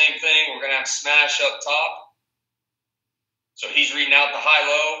set, so same thing. We're going to have smash up top. So he's reading out the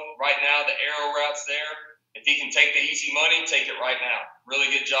high-low. Right now, the arrow route's there. If he can take the easy money, take it right now. Really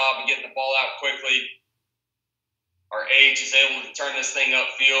good job of getting the ball out quickly. Our H is able to turn this thing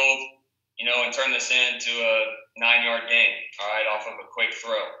upfield, and turn this into a 9-yard gain, all right, off of a quick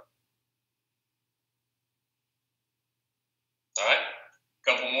throw. All right, a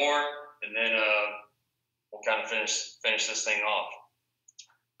couple more, and then we'll kind of finish this thing off.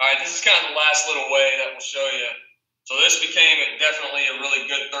 All right, this is kind of the last little way that we'll show you. So this became definitely a really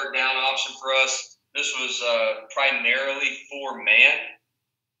good third down option for us. This was primarily for man,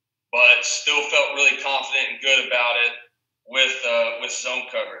 but still felt really confident and good about it with zone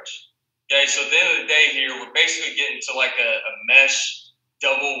coverage. Okay, so at the end of the day here, we're basically getting to like a mesh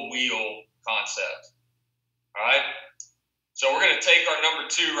double wheel concept. All right, so we're going to take our number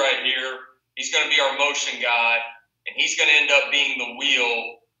 2 right here. He's going to be our motion guy, and he's going to end up being the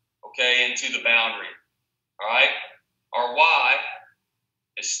wheel, okay, into the boundary. All right, our Y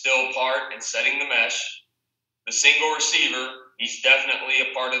is still part in setting the mesh. The single receiver, he's definitely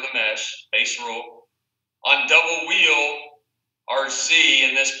a part of the mesh, base rule. On double wheel, our Z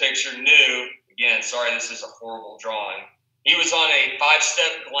in this picture knew, again, sorry, this is a horrible drawing. He was on a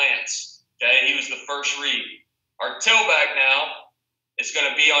 5-step glance, okay? He was the first read. Our tailback now is going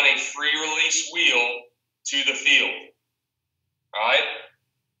to be on a free release wheel to the field, all right?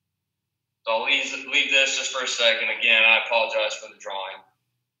 So I'll leave this just for a second. Again, I apologize for the drawing.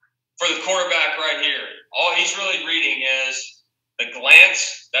 For the quarterback right here, all he's really reading is the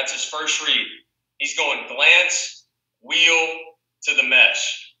glance. That's his first read. He's going glance, wheel to the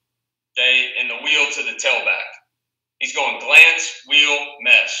mesh, okay, and the wheel to the tailback. He's going glance, wheel,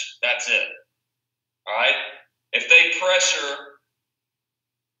 mesh. That's it. All right? If they pressure,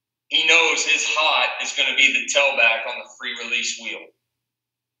 he knows his hot is going to be the tailback on the free release wheel.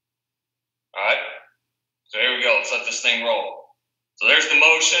 All right? So here we go. Let's let this thing roll. So there's the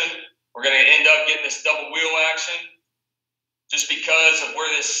motion. We're going to end up getting this double wheel action. Just because of where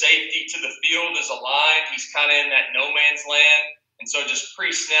this safety to the field is aligned, he's kind of in that no man's land. And so just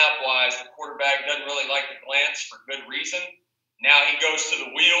pre-snap wise, the quarterback doesn't really like the glance for good reason. Now he goes to the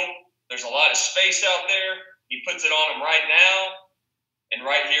wheel. There's a lot of space out there. He puts it on him right now. And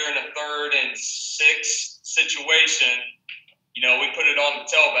right here in a 3rd and 6 situation, we put it on the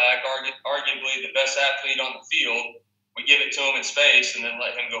tailback, arguably the best athlete on the field. We give it to him in space and then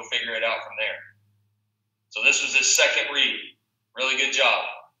let him go figure it out from there. So this was his second read. Really good job.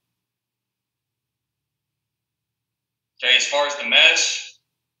 Okay, as far as the mesh,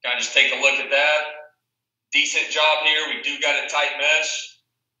 kind of just take a look at that. Decent job here. We do got a tight mesh.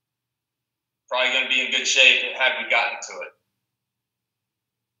 Probably going to be in good shape had we gotten to it.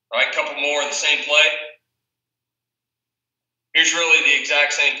 All right, a couple more of the same play. Here's really the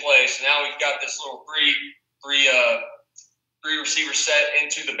exact same play. So now we've got this little three receiver set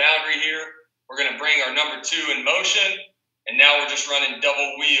into the boundary here. We're going to bring our number 2 in motion, and now we're just running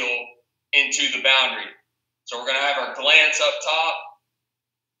double wheel into the boundary. So we're going to have our glance up top,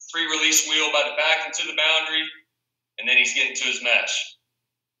 free release wheel by the back into the boundary, and then he's getting to his mesh.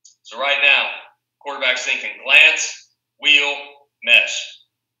 So right now, quarterback's thinking glance, wheel, mesh.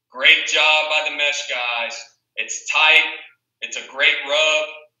 Great job by the mesh guys. It's tight. It's a great rub,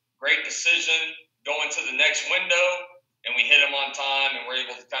 great decision, going to the next window, and we hit him on time, and we're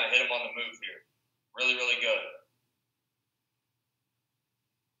able to kind of hit him on the move here. Really, really good.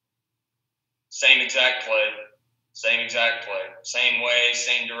 Same exact play. Same way,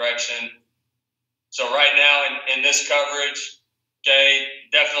 same direction. So right now in this coverage, okay,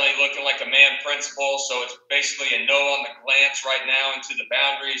 definitely looking like a man principle. So it's basically a no on the glance right now into the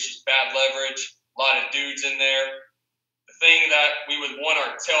boundary. It's just bad leverage. A lot of dudes in there. The thing that we would want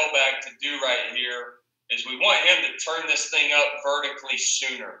our tailback to do right here is we want him to turn this thing up vertically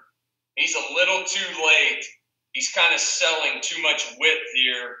sooner. He's a little too late. He's kind of selling too much width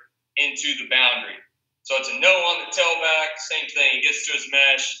here into the boundary. So it's a no on the tailback. Same thing. He gets to his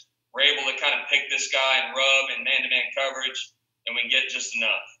mesh. We're able to kind of pick this guy and rub in man-to-man coverage, and we get just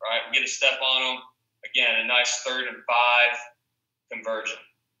enough, right? We get a step on him. Again, a nice 3rd and 5 conversion.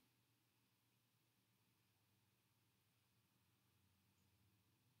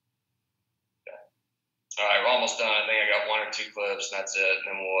 All right, we're almost done. I think I got 1 or 2 clips, and that's it. And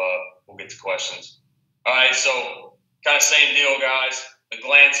then we'll get to questions. All right, so kind of same deal, guys. The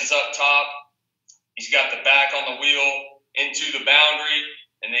glance is up top. He's got the back on the wheel into the boundary.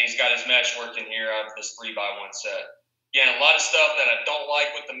 and then he's got his mesh working here out of this 3x1 set. Again, a lot of stuff that I don't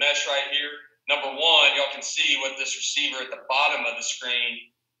like with the mesh right here. Number one, y'all can see with this receiver at the bottom of the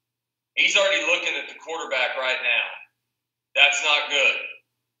screen, he's already looking at the quarterback right now. That's not good.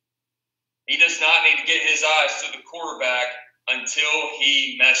 He does not need to get his eyes to the quarterback until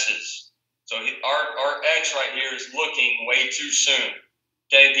he meshes. So our X right here is looking way too soon.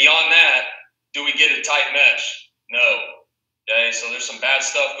 Okay, beyond that, do we get a tight mesh? No. Okay, so there's some bad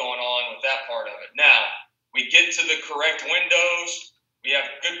stuff going on with that part of it. Now, we get to the correct windows. We have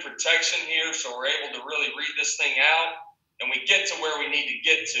good protection here, so we're able to really read this thing out. And we get to where we need to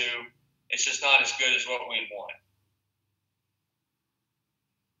get to. It's just not as good as what we want.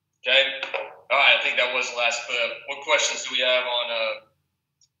 Okay? All right, I think that was the last clip. What questions do we have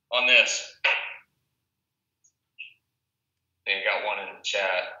on this? I think I got one in the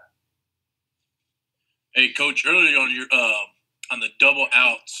chat. Hey, Coach, earlier on your on the double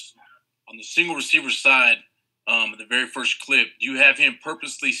outs, on the single receiver side, the very first clip, you have him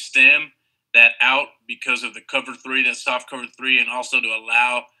purposely stem that out because of the cover three, that soft cover three, and also to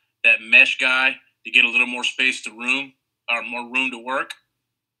allow that mesh guy to get a little more space to room or more room to work.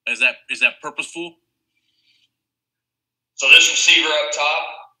 Is that purposeful? So this receiver up top?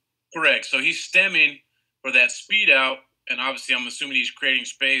 Correct. So he's stemming for that speed out, and obviously I'm assuming he's creating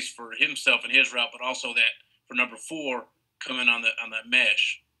space for himself and his route, but also that for number 4 coming on that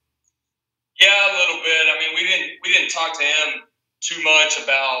mesh. Yeah, a little bit. I mean, we didn't talk to him too much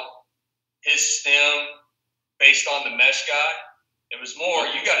about his stem based on the mesh guy. It was more,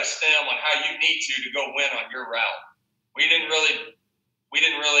 you got to stem on how you need to go win on your route. We didn't really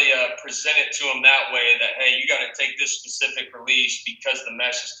present it to him that way that, hey, you got to take this specific release because the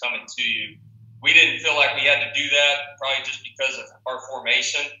mesh is coming to you. We didn't feel like we had to do that, probably just because of our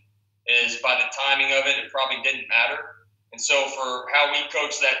formation is by the timing of it, it probably didn't matter. And so for how we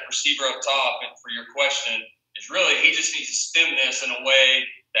coach that receiver up top, and for your question, is really he just needs to stem this in a way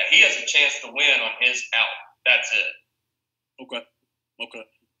that he has a chance to win on his out. That's it. Okay.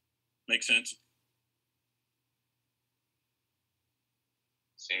 Makes sense.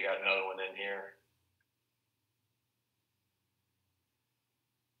 So you got another one in here.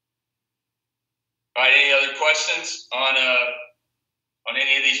 All right, any other questions on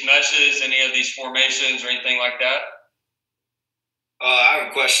any of these meshes, any of these formations, or anything like that? I have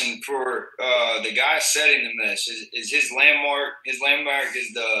a question for the guy setting the mesh. Is his landmark is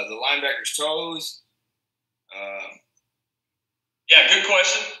the linebacker's toes? Yeah, good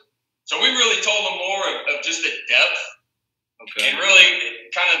question. So we really told him more of just the depth. Okay. And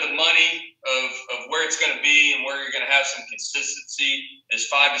really kind of the money of where it's going to be and where you're going to have some consistency is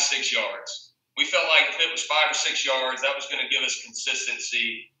 5 to 6 yards. We felt like if it was 5 or 6 yards, that was going to give us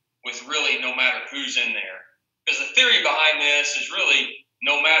consistency with really no matter who's in there. Because the theory behind this is really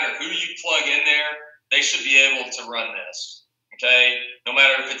no matter who you plug in there, they should be able to run this. Okay? No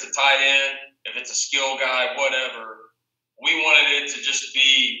matter if it's a tight end, if it's a skill guy, whatever. We wanted it to just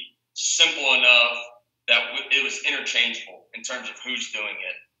be simple enough that it was interchangeable in terms of who's doing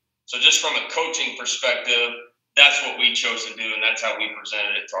it. So just from a coaching perspective, that's what we chose to do, and that's how we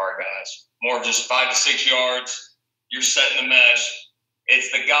presented it to our guys. More of just 5 to 6 yards, you're setting the mesh.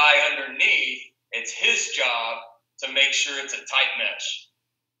 It's the guy underneath, it's his job to make sure it's a tight mesh,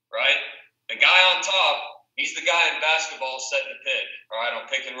 right? The guy on top, he's the guy in basketball setting the pick, all right, on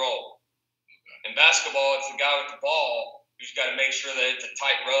pick and roll. In basketball, it's the guy with the ball who's got to make sure that it's a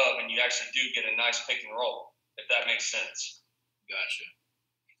tight rub and you actually do get a nice pick and roll, if that makes sense. Gotcha.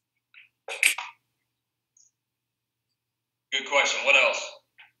 Good question. What else?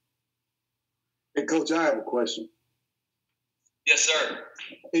 Hey, Coach, I have a question. Yes, sir.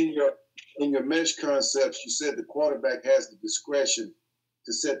 In your mesh concepts, you said the quarterback has the discretion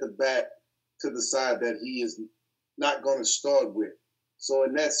to set the back to the side that he is not going to start with. So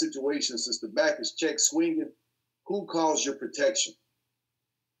in that situation, since the back is check swinging, who calls your protection?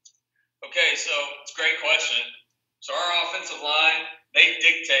 Okay, so it's a great question. So our offensive line, they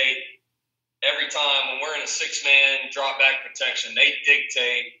dictate every time when we're in a 6-man drop back protection, they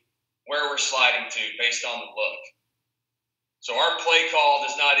dictate where we're sliding to based on the look. So our play call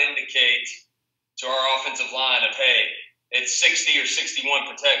does not indicate to our offensive line of, hey, it's 60 or 61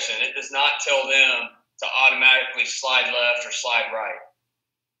 protection. It does not tell them to automatically slide left or slide right.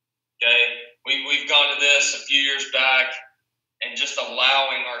 Okay, we've gone to this a few years back and just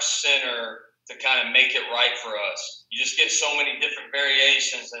allowing our center to kind of make it right for us. You just get so many different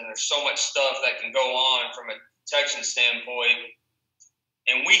variations and there's so much stuff that can go on from a protection standpoint.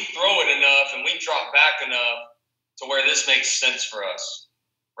 And we throw it enough and we drop back enough to where this makes sense for us,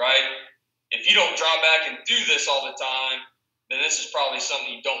 right? If you don't drop back and do this all the time, then this is probably something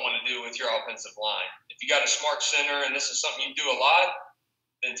you don't want to do with your offensive line. If you got a smart center and this is something you do a lot,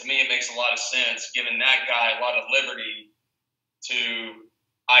 then to me it makes a lot of sense, giving that guy a lot of liberty to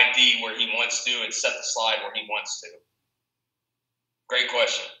ID where he wants to and set the slide where he wants to. Great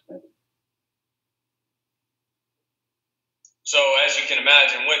question. So as you can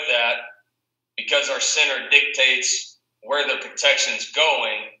imagine with that, because our center dictates where the protection's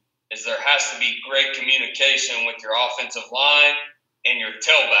going, is there has to be great communication with your offensive line and your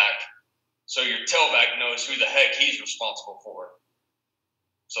tailback, so your tailback knows who the heck he's responsible for.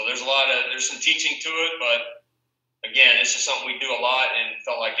 So there's some teaching to it, but again, it's just something we do a lot and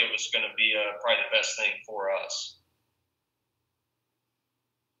felt like it was going to be probably the best thing for us.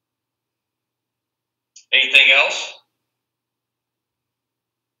 Anything else?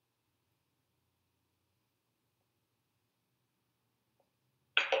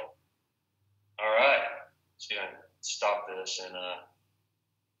 All right. Let's see if I can stop this and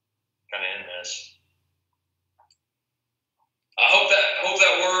kind of end this. I hope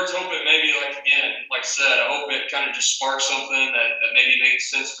that works. Hope it maybe, like I said, I hope it kind of just sparks something that maybe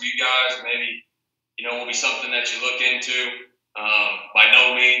makes sense for you guys. Maybe, will be something that you look into. By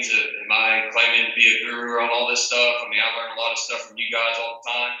no means am I claiming to be a guru on all this stuff. I mean, I learn a lot of stuff from you guys all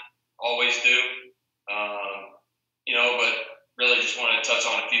the time. Always do. But really just wanted to touch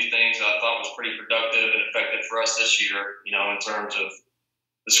on a few things that I thought was pretty productive and effective for us this year, in terms of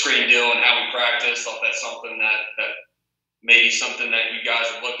the screen deal and how we practice. Thought that's something that maybe something that you guys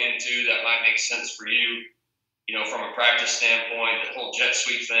would look into that might make sense for you, from a practice standpoint. The whole jet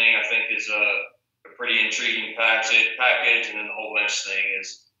sweep thing, I think, is a pretty intriguing package. And then the whole mesh thing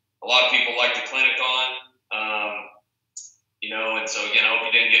is a lot of people like the clinic on, and so, again, I hope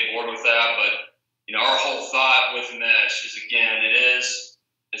you didn't get bored with that. But, our whole thought with mesh is, again,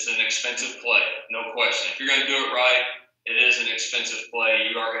 it's an expensive play, no question. If you're going to do it right, it is an expensive play.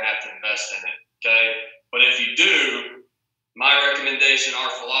 You are going to have to invest in it, okay? But if you do, my recommendation,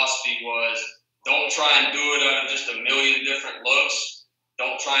 our philosophy was, don't try and do it out of just a million different looks.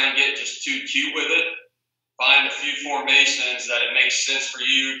 Don't try and get just too cute with it. Find a few formations that it makes sense for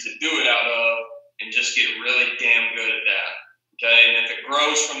you to do it out of and just get really damn good at that, okay? And if it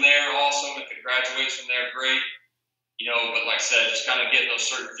grows from there, awesome. If it graduates from there, great. But like I said, just kind of getting those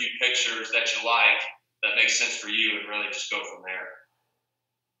certain few pictures that you like that makes sense for you and really just go from there,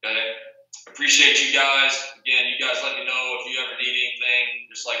 okay? Appreciate you guys. Again, you guys let me know if you ever need anything.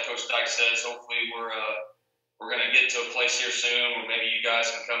 Just like Coach Dyke says, hopefully we're going to get to a place here soon where maybe you guys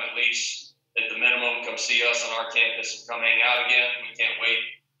can come at least at the minimum, come see us on our campus and come hang out again. We can't wait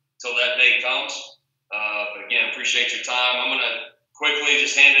till that day comes. But again, appreciate your time. I'm going to quickly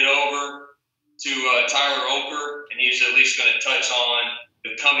just hand it over to Tyler Oker, and he's at least going to touch on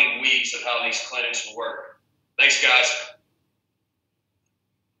the coming weeks of how these clinics will work. Thanks, guys.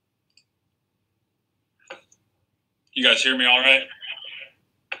 You guys hear me all right?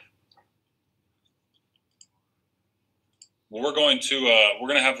 Well, we're going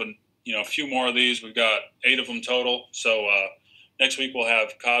to have a few more of these. We've got 8 of them total. So next week we'll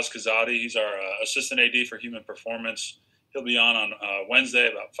have Kaz Kazadi. He's our assistant AD for human performance. He'll be on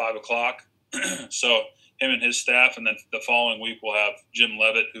Wednesday about 5 o'clock. So him and his staff, and then the following week we'll have Jim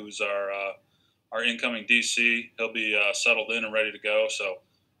Levitt, who's our incoming DC. He'll be settled in and ready to go. So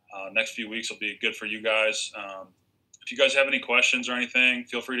next few weeks will be good for you guys. If you guys have any questions or anything,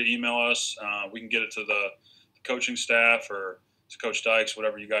 feel free to email us. We can get it to the coaching staff or to Coach Dykes,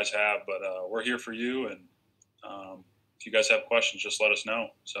 whatever you guys have. But we're here for you, and if you guys have questions, just let us know.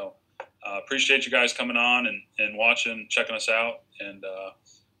 So appreciate you guys coming on and watching, checking us out. And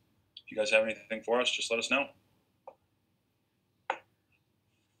if you guys have anything for us, just let us know.